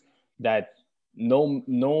afterwards, that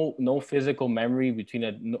no physical memory between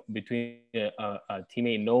a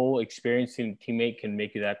teammate, no experiencing teammate can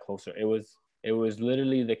make you that closer. It was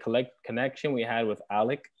literally the connection we had with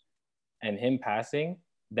Alec and him passing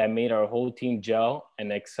that made our whole team gel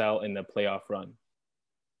and excel in the playoff run.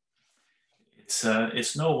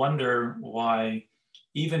 It's no wonder why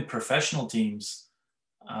even professional teams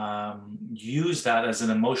use that as an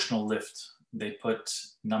emotional lift. They put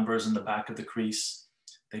numbers in the back of the crease.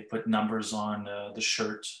 They put numbers on the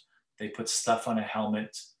shirt. They put stuff on a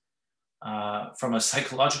helmet. From a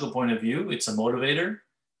psychological point of view, it's a motivator.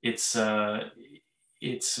 It's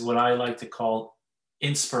what I like to call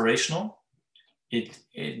inspirational.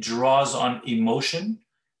 It draws on emotion,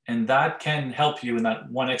 and that can help you in that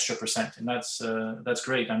 1 extra percent. And that's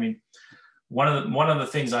great. I mean, one of the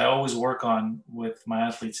things I always work on with my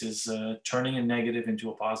athletes is turning a negative into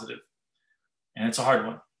a positive. And it's a hard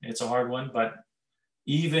one. It's a hard one, but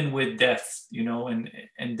even with death,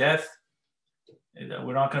 and death,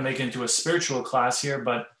 we're not going to make it into a spiritual class here,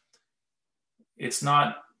 but it's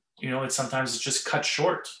not, it's sometimes it's just cut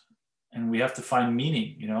short, and we have to find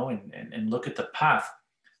meaning, and look at the path.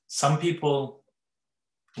 Some people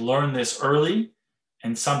learn this early,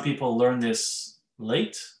 and some people learn this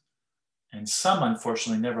late, and some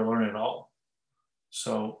unfortunately never learn it at all.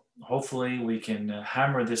 So hopefully we can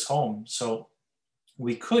hammer this home so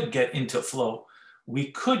we could get into flow.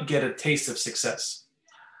 We could get a taste of success.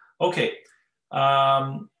 Okay,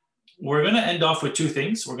 we're going to end off with 2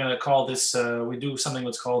 things. We're going to call this, we do something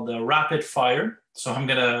what's called rapid fire. So I'm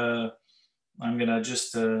going to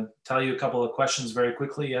just tell you a couple of questions very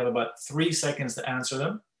quickly. You have about 3 seconds to answer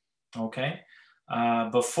them. Okay.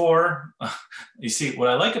 Before, you see, what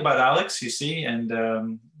I like about Alex, you see,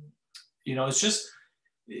 and, it's just,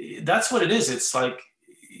 that's what it is. It's like,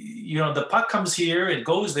 the puck comes here, it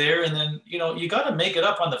goes there, and then, you got to make it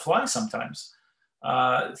up on the fly sometimes.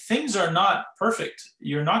 Things are not perfect.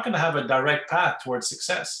 You're not going to have a direct path towards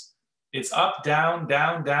success. It's up, down,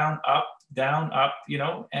 down, down, up,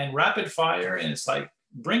 and rapid fire. And it's like,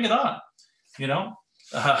 bring it on,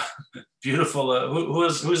 beautiful.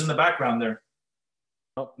 Who's in the background there?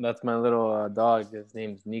 Oh, that's my little dog. His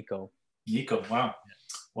name's Nico. Nico, wow.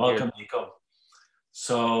 Welcome, Nico.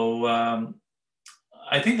 So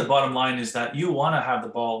I think the bottom line is that you want to have the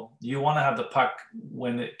ball. You want to have the puck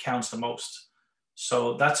when it counts the most.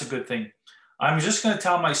 So that's a good thing. I'm just going to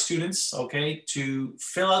tell my students, okay, to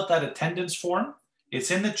fill out that attendance form.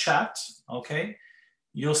 It's in the chat, okay?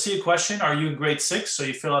 You'll see a question, are you in grade 6? So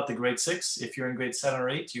you fill out the grade 6. If you're in grade 7 or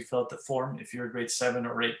 8, you fill out the form if you're in grade 7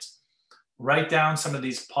 or 8. Write down some of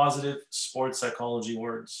these positive sports psychology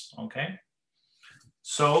words, okay?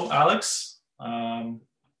 So, Alex, are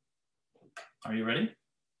you ready?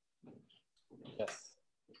 Yes.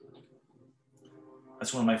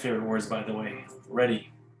 That's one of my favorite words, by the way,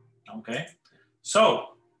 ready, okay?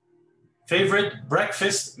 So, favorite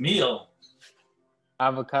breakfast meal?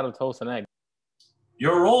 Avocado toast and egg.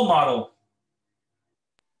 Your role model?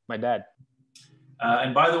 My dad.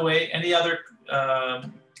 And by the way, any other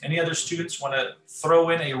students want to throw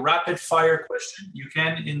in a rapid fire question? You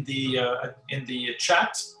can in the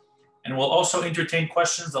chat, and we'll also entertain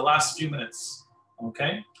questions the last few minutes.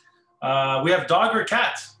 Okay. We have dog or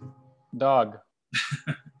cat? Dog.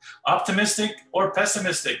 Optimistic or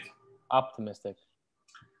pessimistic? Optimistic.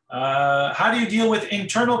 How do you deal with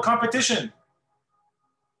internal competition?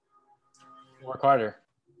 Work harder.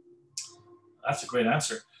 That's a great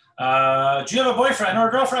answer. Do you have a boyfriend or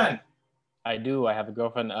a girlfriend? I do. I have a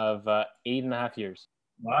girlfriend of 8.5 years.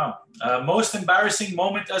 Wow. Most embarrassing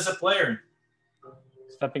moment as a player?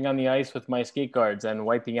 Stepping on the ice with my skate guards and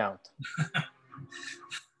wiping out.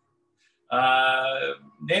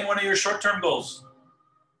 Name one of your short-term goals.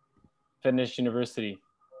 Finish university.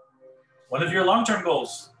 One of your long-term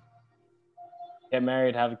goals. Get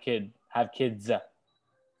married, have a kid, have kids.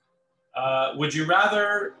 Would you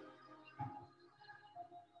rather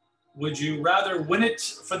win it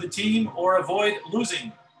for the team or avoid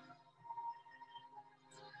losing?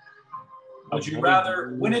 Would you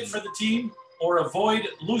rather win it for the team or avoid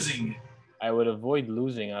losing? I would avoid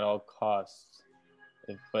losing at all costs.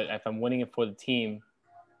 But if I'm winning it for the team,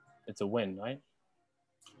 it's a win, right?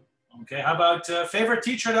 Okay, how about favorite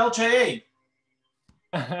teacher at LJA?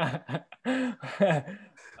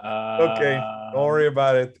 Okay, don't worry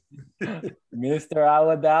about it. Mr.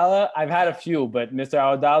 Awadala, I've had a few, but Mr.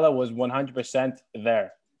 Awadala was 100%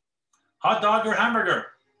 there. Hot dog or hamburger?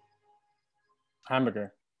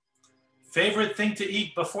 Hamburger. Favorite thing to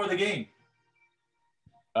eat before the game?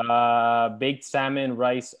 Baked salmon,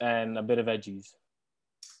 rice, and a bit of veggies.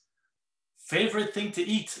 Favorite thing to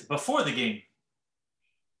eat before the game?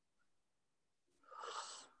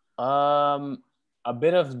 A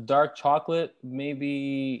bit of dark chocolate,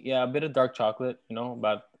 maybe. Yeah, a bit of dark chocolate,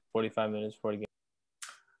 about 45 minutes before the game.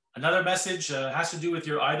 Another message has to do with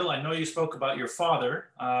your idol. I know you spoke about your father.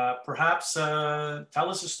 Perhaps tell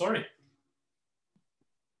us a story.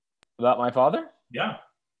 About my father? Yeah.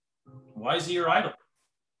 Why is he your idol?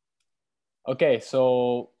 Okay,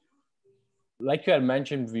 so like you had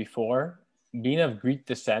mentioned before, being of Greek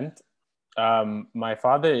descent, my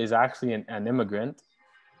father is actually an immigrant.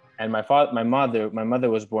 And my mother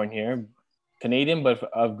was born here, Canadian, but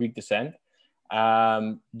of Greek descent.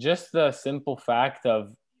 Just the simple fact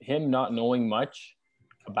of him not knowing much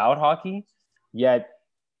about hockey, yet,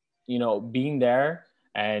 being there,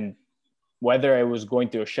 and whether it was going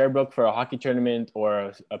to a Sherbrooke for a hockey tournament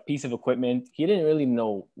or a piece of equipment, he didn't really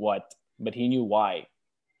know what, but he knew why.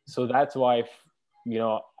 So that's why,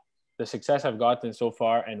 the success I've gotten so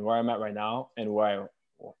far and where I'm at right now and where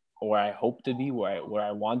I hope to be, where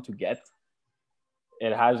I want to get,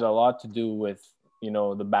 it has a lot to do with,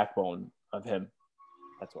 the backbone of him.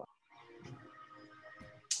 That's why.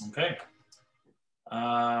 Okay.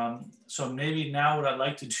 So maybe now what I'd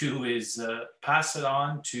like to do is pass it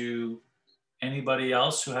on to anybody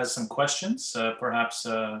else who has some questions. Perhaps,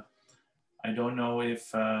 I don't know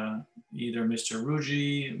if either Mr.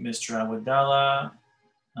 Ruji, Mr. Awadala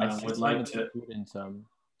would like to.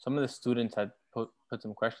 Some of the students had put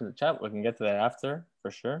some questions in the chat. We can get to that after, for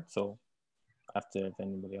sure. So after, if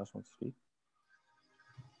anybody else wants to speak.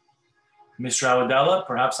 Mr. Awadala,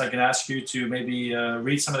 perhaps I can ask you to maybe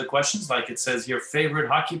read some of the questions, like it says your favorite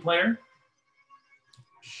hockey player.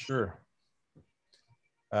 Sure.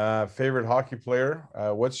 Favorite hockey player.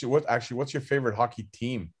 What's your favorite hockey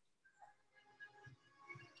team?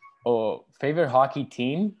 Oh, favorite hockey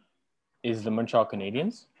team is the Montreal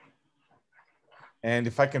Canadiens. And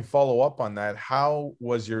if I can follow up on that, how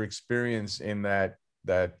was your experience in that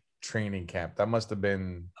training camp? That must have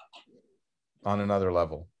been on another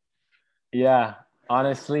level. Yeah,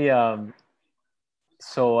 honestly.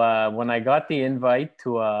 So when I got the invite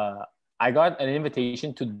I got an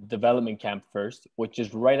invitation to development camp first, which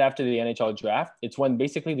is right after the NHL draft. It's when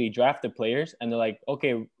basically they draft the players and they're like,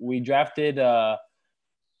 okay, we drafted.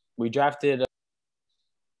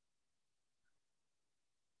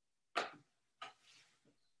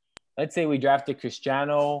 Let's say we drafted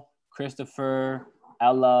Cristiano, Christopher,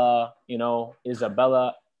 Ella,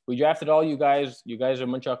 Isabella. We drafted all you guys. You guys are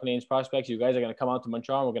Montreal Canadiens prospects. You guys are going to come out to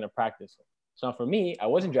Montreal and we're going to practice. So for me, I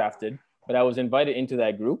wasn't drafted, but I was invited into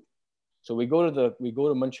that group. So we go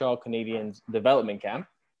to Montreal Canadiens development camp.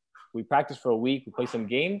 We practice for a week. We play some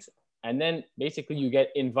games. And then basically you get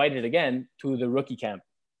invited again to the rookie camp.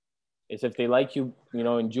 It's if they like you,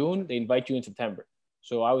 in June, they invite you in September.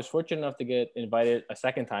 So I was fortunate enough to get invited a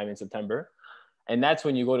second time in September. And that's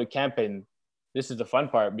when you go to camp, and this is the fun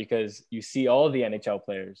part because you see all the NHL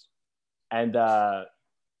players. And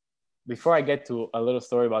before I get to a little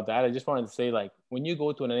story about that, I just wanted to say, like, when you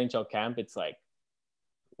go to an NHL camp, it's like,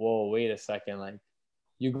 whoa, wait a second. Like,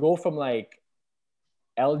 you go from like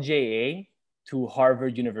LJA to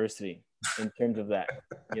Harvard University in terms of that,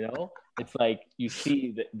 It's like you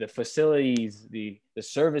see the facilities, the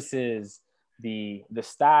services, the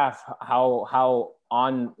staff, how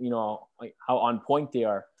on how on point they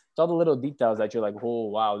are. It's all the little details that you're like, oh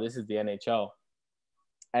wow, this is the NHL.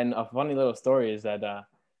 And a funny little story is that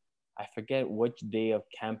I forget which day of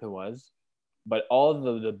camp it was, but all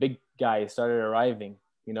the big guys started arriving.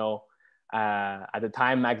 At the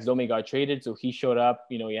time Max Domi got traded, so he showed up.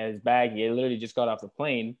 He had his bag. He literally just got off the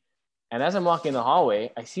plane. And as I'm walking the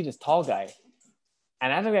hallway, I see this tall guy.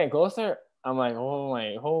 And as I'm getting closer, I'm like, oh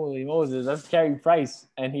my, holy Moses, that's Carey Price.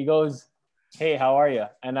 And he goes, hey, how are you?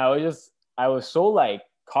 And I was so like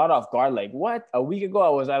caught off guard. Like, what? A week ago, I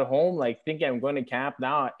was at home, like thinking I'm going to camp.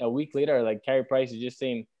 Now, a week later, like Carey Price is just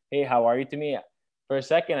saying, hey, how are you to me? For a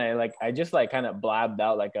second, I just like kind of blabbed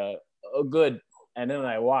out like a good. And then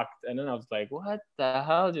I walked, and then I was like, what the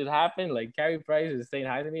hell just happened? Like, Carey Price is saying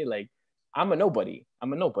hi to me. Like, I'm a nobody.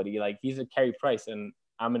 Like, he's a Carey Price, and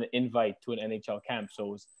I'm an invite to an NHL camp.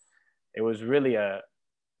 So it was really a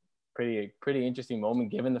pretty interesting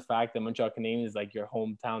moment, given the fact that Montreal Canadiens is like your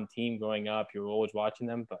hometown team growing up. You're always watching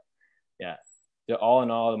them. But yeah, all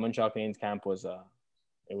in all, the Montreal Canadiens camp was a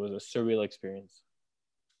surreal experience.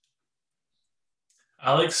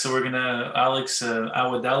 Alex, so Alex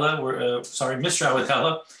Awadella, Mr.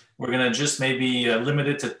 Awadella, we're gonna just maybe limit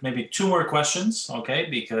it to maybe 2 more questions, okay?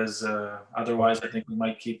 Because otherwise, I think we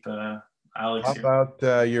might keep Alex How here. about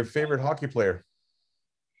your favorite hockey player?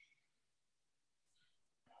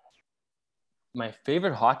 My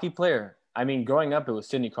favorite hockey player. I mean, growing up, it was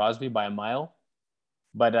Sidney Crosby by a mile,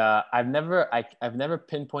 but I've never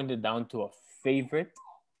pinpointed down to a favorite,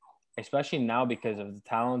 especially now because of the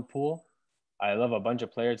talent pool. I love a bunch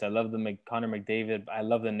of players. I love the Connor McDavid. I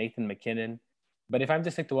love the Nathan McKinnon. But if I'm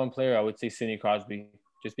to stick to one player, I would say Sidney Crosby,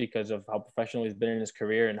 just because of how professional he's been in his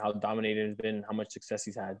career and how dominated he's been and how much success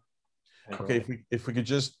he's had. Okay, if we could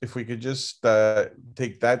just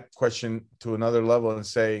take that question to another level and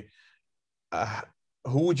say,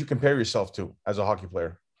 who would you compare yourself to as a hockey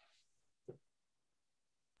player?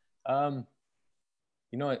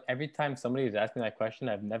 Every time somebody has asked me that question,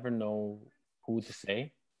 I've never known who to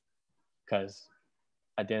say. Because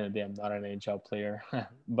at the end of the day, I'm not an NHL player.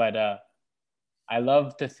 But I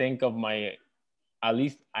love to think of my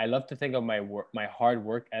hard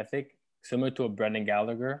work ethic similar to a Brendan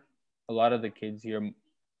Gallagher. A lot of the kids here,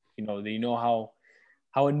 they know how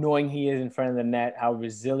annoying he is in front of the net, how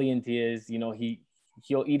resilient he is.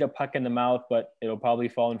 He'll eat a puck in the mouth, but it'll probably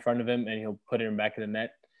fall in front of him and he'll put it in the back of the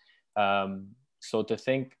net. So to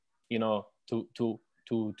think,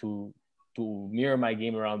 to mirror my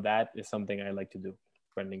game around that is something I like to do.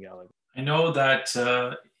 Brendan Gallagher. I know that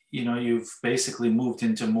you've basically moved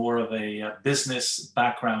into more of a business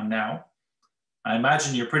background now. I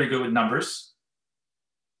imagine you're pretty good with numbers.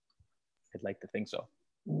 I'd like to think so.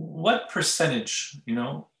 What percentage,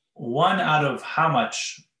 1 out of how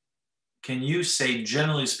much can you say,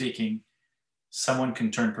 generally speaking, someone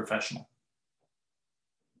can turn professional?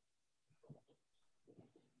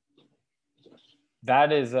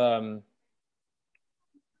 That is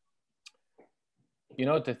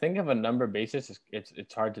to think of a number basis,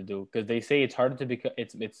 it's hard to do, because they say it's harder to become.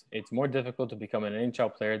 It's more difficult to become an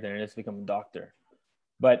NHL player than it is to become a doctor.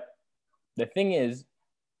 But the thing is,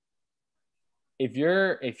 if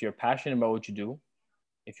you're passionate about what you do,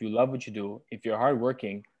 if you love what you do, if you're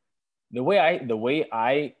hardworking, the way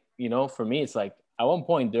I for me, it's like at one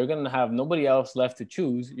point they're gonna have nobody else left to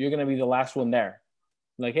choose. You're gonna be the last one there.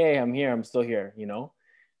 Like, hey, I'm here. I'm still here.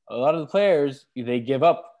 A lot of the players, they give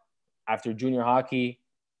up after junior hockey,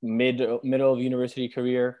 middle of university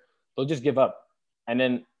career. They'll just give up, and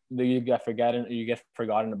then you get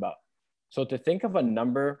forgotten about. So to think of a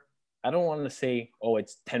number, I don't want to say, oh,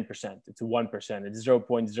 it's 10%, it's 1%, it's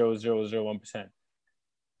 0.0001%.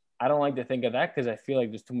 I don't like to think of that because I feel like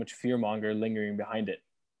there's too much fear monger lingering behind it.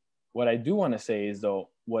 What I do want to say is, though,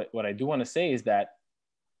 what I do want to say is that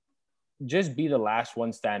just be the last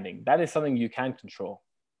one standing. That is something you can control.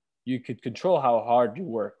 You could control how hard you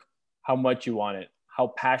work, how much you want it, how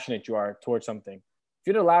passionate you are towards something. If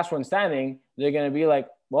you're the last one standing, they're going to be like,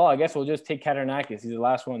 well, I guess we'll just take Katerinakis. He's the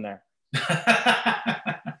last one there.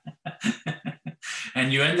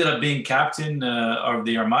 And you ended up being captain of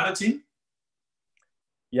the Armada team?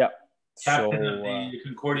 Yeah. Captain of the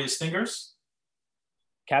Concordia Stingers?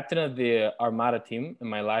 Captain of the Armada team in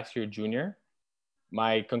my last year junior.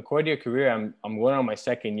 My Concordia career, I'm going on my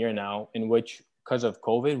second year now, in which, because of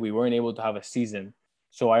COVID, we weren't able to have a season.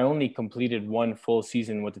 So I only completed one full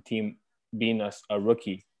season with the team being a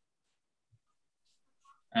rookie.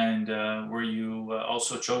 And were you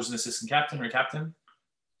also chosen assistant captain or captain?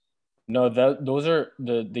 No, those are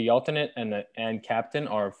the alternate and captain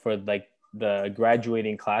are for like the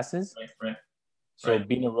graduating classes. Right. So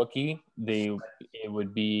being a rookie, it's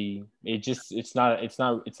not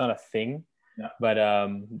a thing. Yeah. But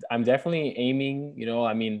I'm definitely aiming.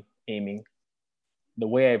 The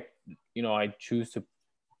way I choose to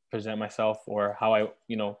present myself, or how I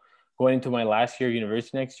going into my last year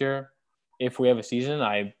university next year. If we have a season,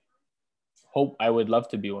 I would love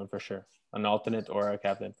to be one for sure, an alternate or a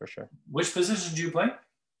captain for sure. Which position do you play?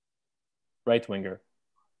 Right winger.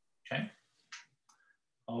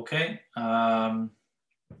 Okay. I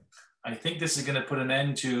think this is going to put an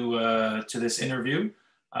end to this interview.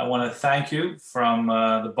 I want to thank you from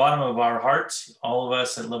the bottom of our hearts, all of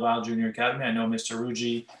us at Laval Junior Academy. I know Mr.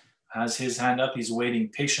 Ruji has his hand up. He's waiting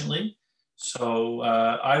patiently. So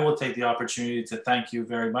I will take the opportunity to thank you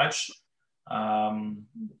very much.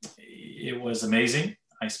 It was amazing.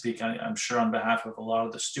 I speak, I'm sure, on behalf of a lot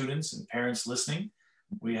of the students and parents listening.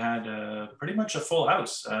 We had pretty much a full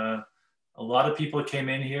house. A lot of people came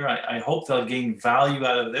in here. I hope they'll gain value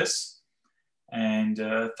out of this. And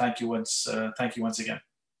thank you once again.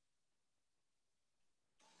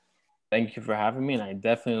 Thank you for having me, and I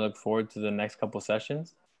definitely look forward to the next couple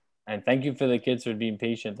sessions. And thank you for the kids for being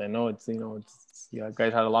patient. I know you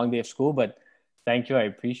guys had a long day of school, but thank you. I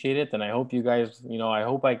appreciate it. And I hope you guys, I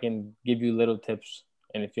hope I can give you little tips.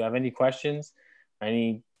 And if you have any questions,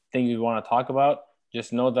 anything you want to talk about,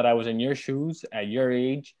 just know that I was in your shoes at your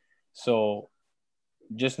age. So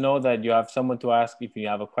just know that you have someone to ask if you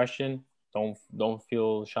have a question. Don't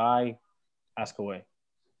feel shy. Ask away.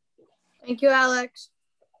 Thank you, Alex.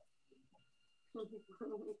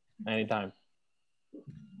 Anytime.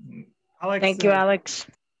 Alex, Thank you, Alex.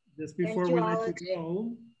 Just before we let you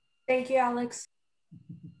go. Thank you, Alex.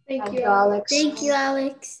 Thank you, Alex. Thank you,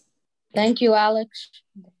 Alex. Thank you, Alex.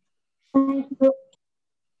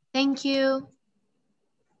 Thank you.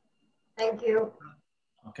 Thank you.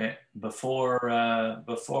 Okay. Before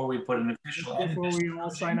we put an official end. Before we all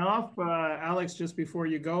sign off, Alex, just before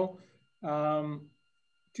you go,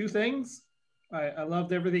 two things. I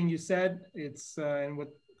loved everything you said. It's and what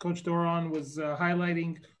Coach Doron was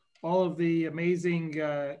highlighting, all of the amazing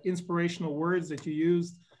inspirational words that you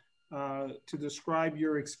used to describe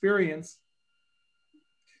your experience.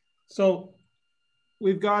 So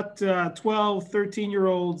we've got 12,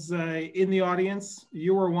 13-year-olds in the audience.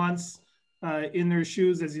 You were once in their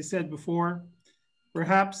shoes, as you said before.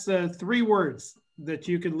 Perhaps 3 words that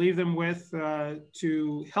you could leave them with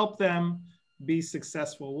to help them be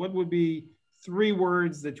successful. What would be 3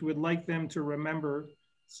 words that you would like them to remember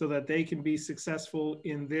so that they can be successful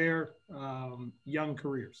in their young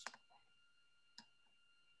careers?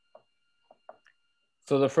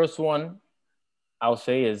 So the first one I'll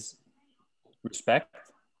say is respect.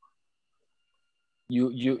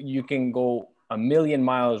 You can go a million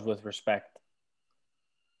miles with respect.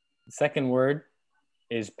 The second word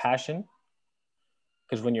is passion.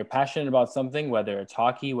 Because when you're passionate about something, whether it's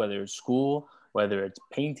hockey, whether it's school, whether it's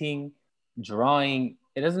painting, drawing,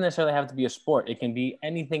 it doesn't necessarily have to be a sport. It can be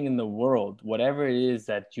anything in the world. Whatever it is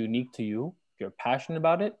that's unique to you, if you're passionate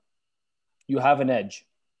about it, you have an edge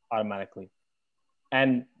automatically.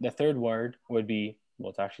 And the third word would be,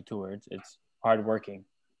 well, it's actually 2 words. It's hardworking.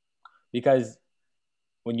 Because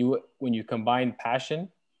when you combine passion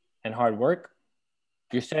and hard work,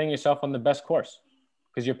 you're setting yourself on the best course.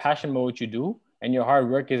 Because you're passionate about what you do, and your hard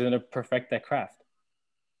work is going to perfect that craft.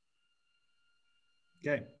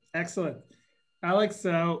 Okay, excellent. Alex,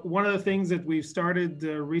 one of the things that we've started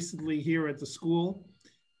recently here at the school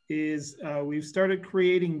is we've started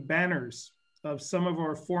creating banners of some of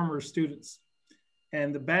our former students.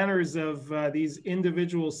 And the banners of these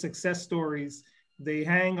individual success stories, they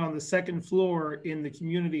hang on the 2nd floor in the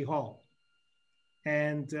community hall.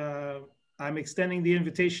 And I'm extending the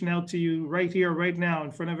invitation out to you right here, right now, in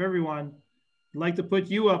front of everyone. I'd like to put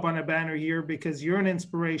you up on a banner here because you're an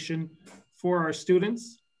inspiration for our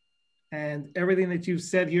students. And everything that you've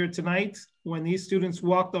said here tonight, when these students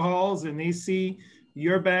walk the halls and they see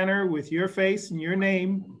your banner with your face and your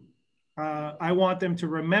name, I want them to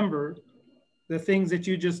remember the things that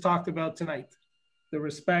you just talked about tonight. The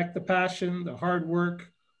respect, the passion, the hard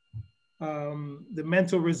work, the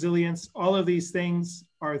mental resilience, all of these things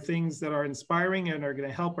are things that are inspiring and are going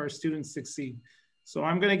to help our students succeed. So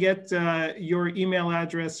I'm going to get your email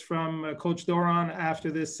address from Coach Doron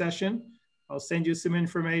after this session. I'll send you some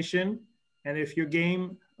information. And if you're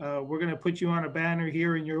game, we're going to put you on a banner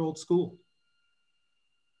here in your old school.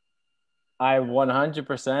 I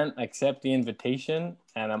 100% accept the invitation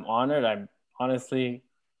and I'm honored. I'm honestly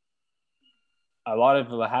a lot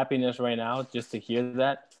of happiness right now just to hear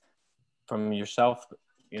that from yourself,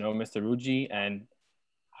 you know, Mr. Ruji. And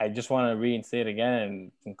I just want to reinstate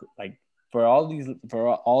again, and like for all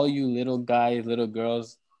you little guys, little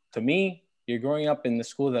girls, to me, you're growing up in the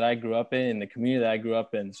school that I grew up in the community that I grew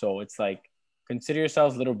up in. So it's like, consider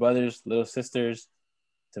yourselves little brothers, little sisters.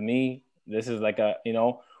 To me, this is like a, you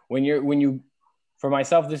know, for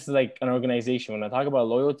myself, this is like an organization. When I talk about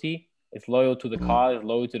loyalty, it's loyal to the cause,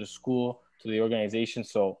 loyal to the school, to the organization.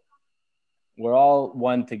 So we're all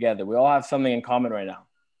one together. We all have something in common right now.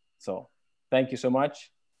 So thank you so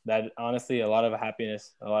much. That honestly, a lot of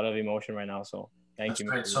happiness, a lot of emotion right now. So thank you.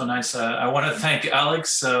 Great. So nice. I want to thank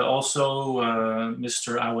Alex, also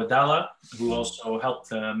Mr. Awadala, who also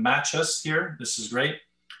helped match us here. This is great.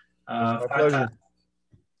 My pleasure.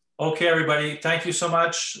 Okay, everybody. Thank you so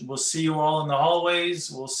much. We'll see you all in the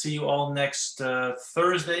hallways. We'll see you all next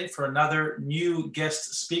Thursday for another new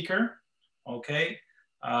guest speaker. Okay.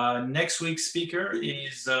 Next week's speaker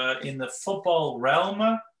is in the football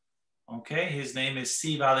realm. Okay, his name is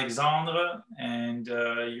Steve Alexandre, and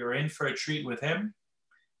you're in for a treat with him.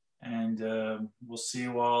 And we'll see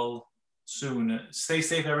you all soon. Stay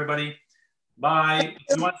safe, everybody. Bye.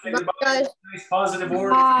 Do you want to say goodbye? Nice positive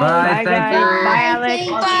word. Bye. Thank you. Bye, Alex. Thank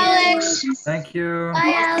you, Alex. Thank you.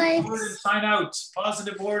 Bye, Positive Alex. word and sign out.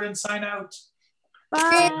 Positive word and sign out.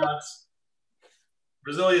 Bye.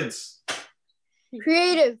 Resilience.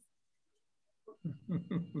 Creative.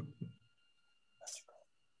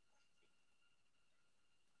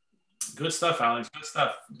 Good stuff, Alex. Good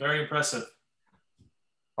stuff. Very impressive.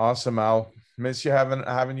 Awesome, Al. Miss you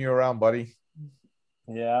having you around, buddy.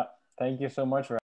 Yeah. Thank you so much for